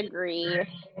Hard disagree.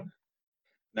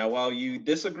 Now, while you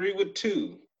disagree with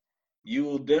 2, you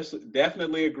will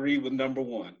definitely agree with number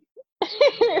 1.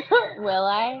 Will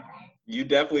I? You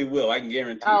definitely will. I can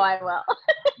guarantee Oh, it. I will.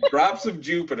 Drops of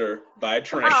Jupiter by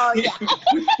Train. Oh, yeah.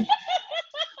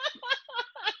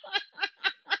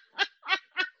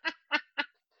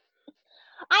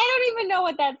 I don't even know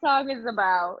what that song is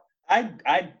about.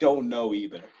 I don't know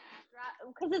either.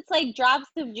 Because it's like drops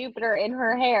of Jupiter in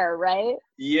her hair, right?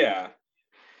 Yeah.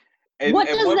 And What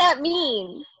at does one that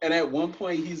mean? and at one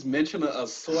point he's mentioning a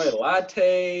soy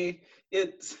latte.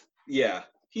 It's yeah.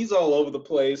 He's all over the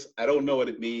place. I don't know what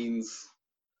it means.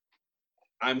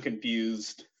 I'm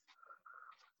confused.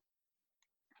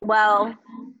 Well,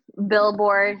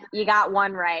 Billboard, you got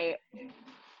one right.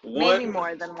 Maybe One,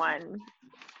 more than one.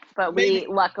 But we maybe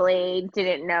luckily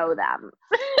didn't know them.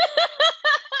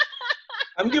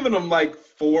 I'm giving him like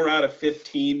 4 out of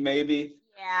 15, maybe.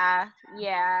 Yeah.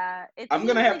 It I'm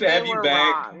gonna seems have like to they have you were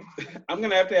back. wrong. I'm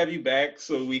gonna have to have you back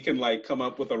so we can like come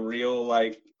up with a real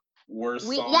like worst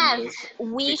song list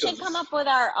We should come because up with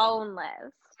our own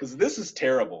list. this is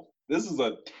terrible. This is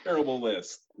a terrible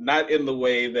list. Not in the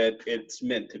way that it's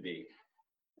meant to be.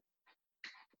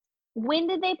 When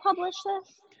did they publish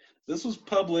this? This was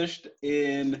published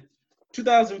in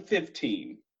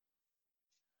 2015.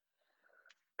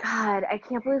 God, I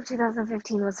can't believe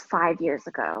 2015 was 5 years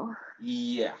ago.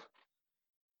 Yeah.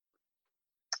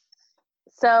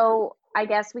 So I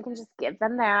guess we can just give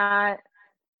them that.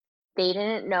 They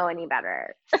didn't know any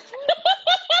better.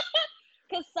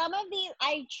 Because some of these,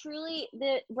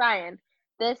 Ryan,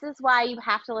 this is why you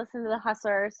have to listen to the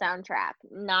Hustler soundtrack.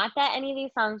 Not that any of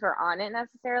these songs were on it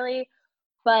necessarily,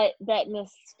 but that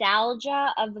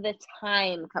nostalgia of the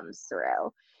time comes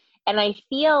through. And I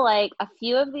feel like a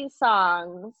few of these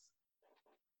songs,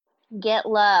 Get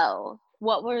Low.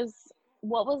 What was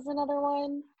another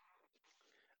one?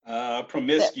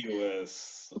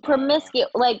 Promiscuous.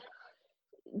 Promiscuous. Like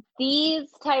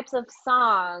these types of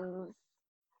songs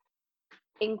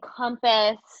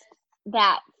encompass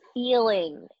that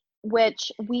feeling,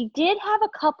 which we did have a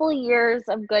couple years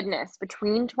of goodness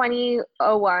between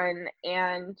 2001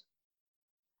 and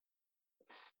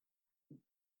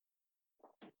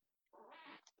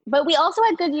but we also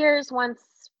had good years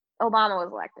once Obama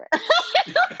was elected.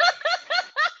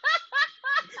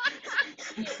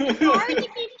 It's hard to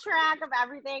keep track of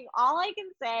everything. All I can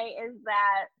say is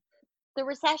that the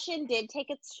recession did take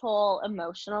its toll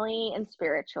emotionally and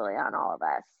spiritually on all of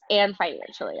us, and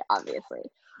financially, obviously.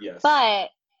 Yes. But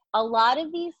a lot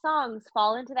of these songs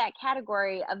fall into that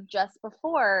category of just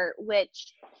before,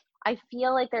 which I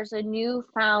feel like there's a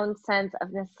newfound sense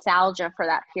of nostalgia for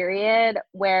that period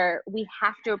where we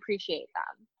have to appreciate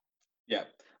them. Yeah.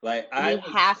 Like We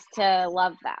have to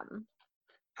love them.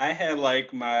 I had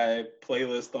like my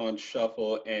playlist on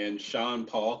shuffle and Sean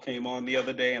Paul came on the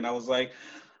other day and I was like,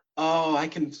 oh, I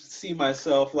can see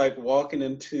myself like walking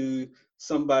into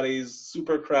somebody's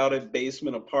super crowded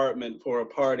basement apartment for a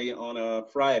party on a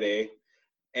Friday.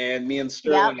 And me and Yep.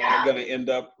 Sterling are going to end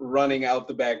up running out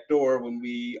the back door when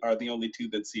we are the only two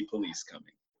that see police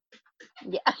coming.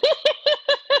 Yeah.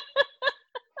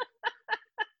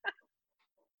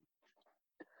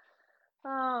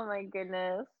 Oh my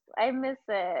goodness. I miss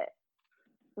it.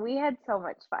 We had so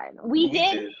much fun. We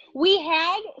did. We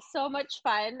had so much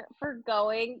fun for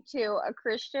going to a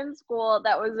Christian school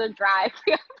that was a drive.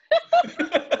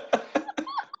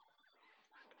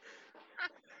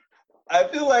 I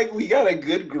feel like we got a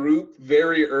good group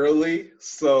very early.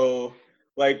 So,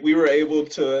 like, we were able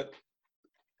to,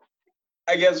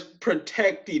 I guess,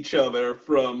 protect each other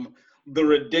from the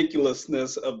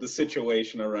ridiculousness of the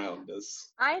situation around us.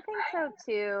 I think so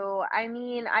too. I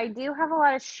mean, I do have a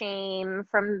lot of shame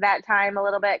from that time a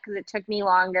little bit because it took me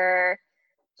longer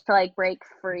to like break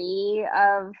free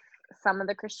of some of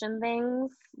the Christian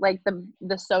things, like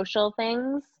the social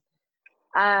things.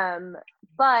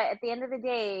 But at the end of the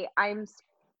day, I'm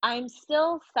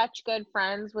still such good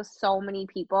friends with so many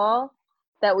people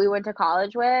that we went to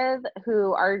college with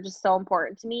who are just so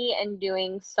important to me and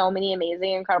doing so many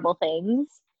amazing, incredible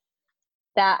things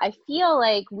that I feel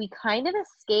like we kind of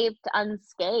escaped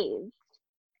unscathed,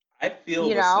 I feel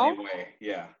you the know? same way.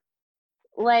 Yeah.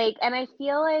 Like, and I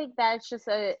feel like that's just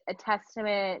a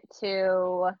testament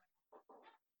to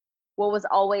what was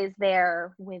always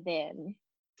there within.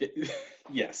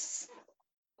 Yes.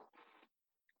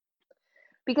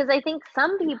 Because I think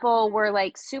some people were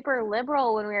like super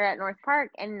liberal when we were at North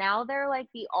Park, and now they're like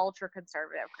the ultra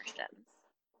conservative Christians.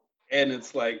 And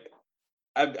it's like,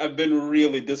 I've been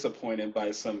really disappointed by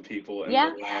some people in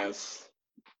the last,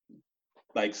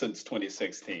 like, since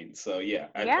 2016. So, yeah,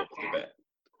 I totally get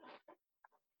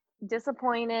that.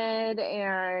 Disappointed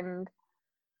and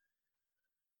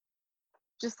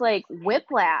just like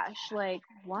whiplash. Like,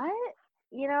 what?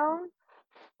 you know?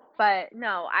 But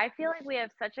no, I feel like we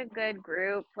have such a good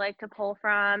group like to pull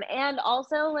from, and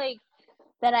also like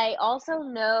that I also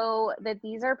know that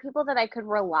these are people that I could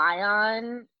rely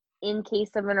on in case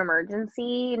of an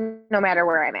emergency, no matter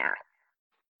where I'm at,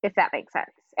 if that makes sense.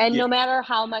 And Yeah. no matter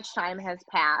how much time has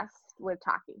passed with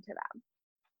talking to them.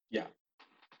 Yeah.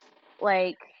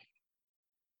 Like,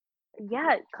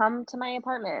 yeah, come to my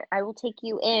apartment. I will take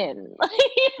you in.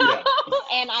 Yeah.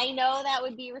 And I know that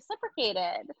would be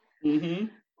reciprocated. Mm-hmm.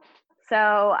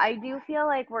 So I do feel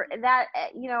like we're that,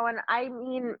 and I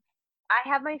mean, I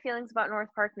have my feelings about North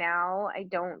Park now. I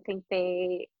don't think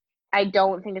it's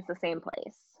the same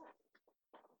place.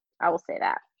 I will say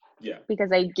that. Yeah.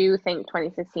 Because I do think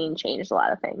 2016 changed a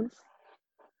lot of things.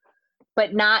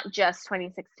 But not just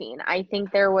 2016. I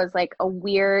think there was like a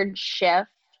weird shift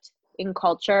in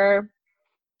culture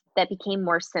that became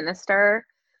more sinister,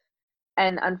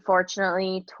 and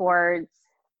unfortunately towards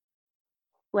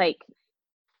like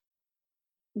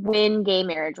when gay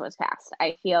marriage was passed,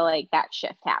 I feel like that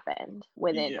shift happened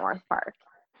within Yeah. North Park.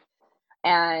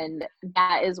 And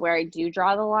that is where I do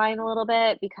draw the line a little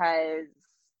bit, because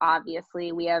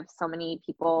obviously we have so many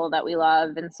people that we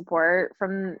love and support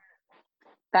from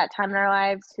that time in our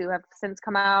lives who have since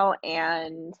come out,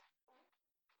 and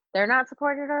they're not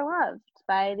supported or loved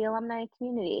by the alumni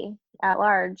community at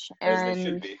large. As they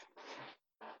should And be.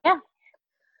 yeah,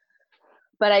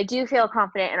 but I do feel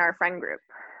confident in our friend group,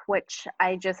 which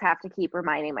I just have to keep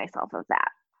reminding myself of that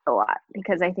a lot,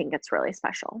 because I think it's really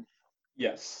special.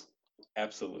 Yes.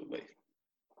 Absolutely.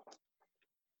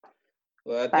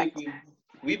 Well, I But think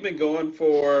we've been going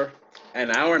for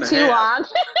an hour and a too half. long.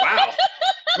 Wow.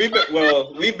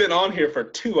 We've been on here for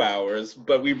 2 hours,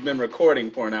 but we've been recording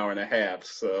for an hour and a half.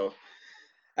 So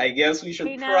I guess we should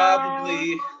I know.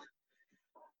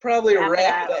 probably Wrap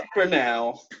wrap it it up for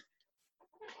now.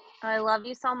 I love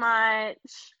you so much.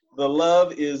 The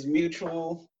love is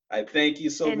mutual. I thank you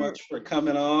so And much for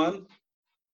coming on.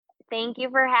 thank you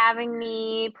for having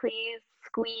me. Please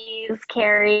squeeze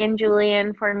Carrie and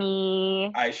Julian for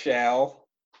me. I shall.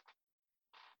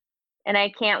 And I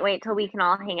can't wait till we can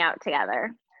all hang out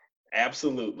together.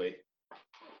 Absolutely.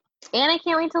 And I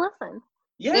can't wait to listen.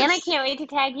 Yes. And I can't wait to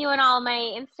tag you in all my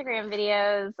Instagram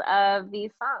videos of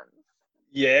these songs.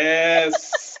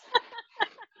 Yes.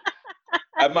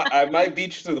 I might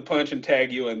beat you to the punch and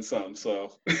tag you in some,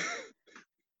 so.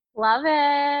 Love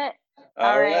it.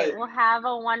 All right. Well, have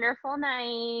a wonderful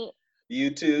night. You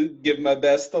too. Give my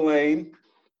best to Lane.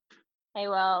 I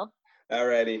will. All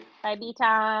righty. Bye,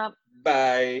 B-Top.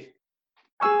 Bye.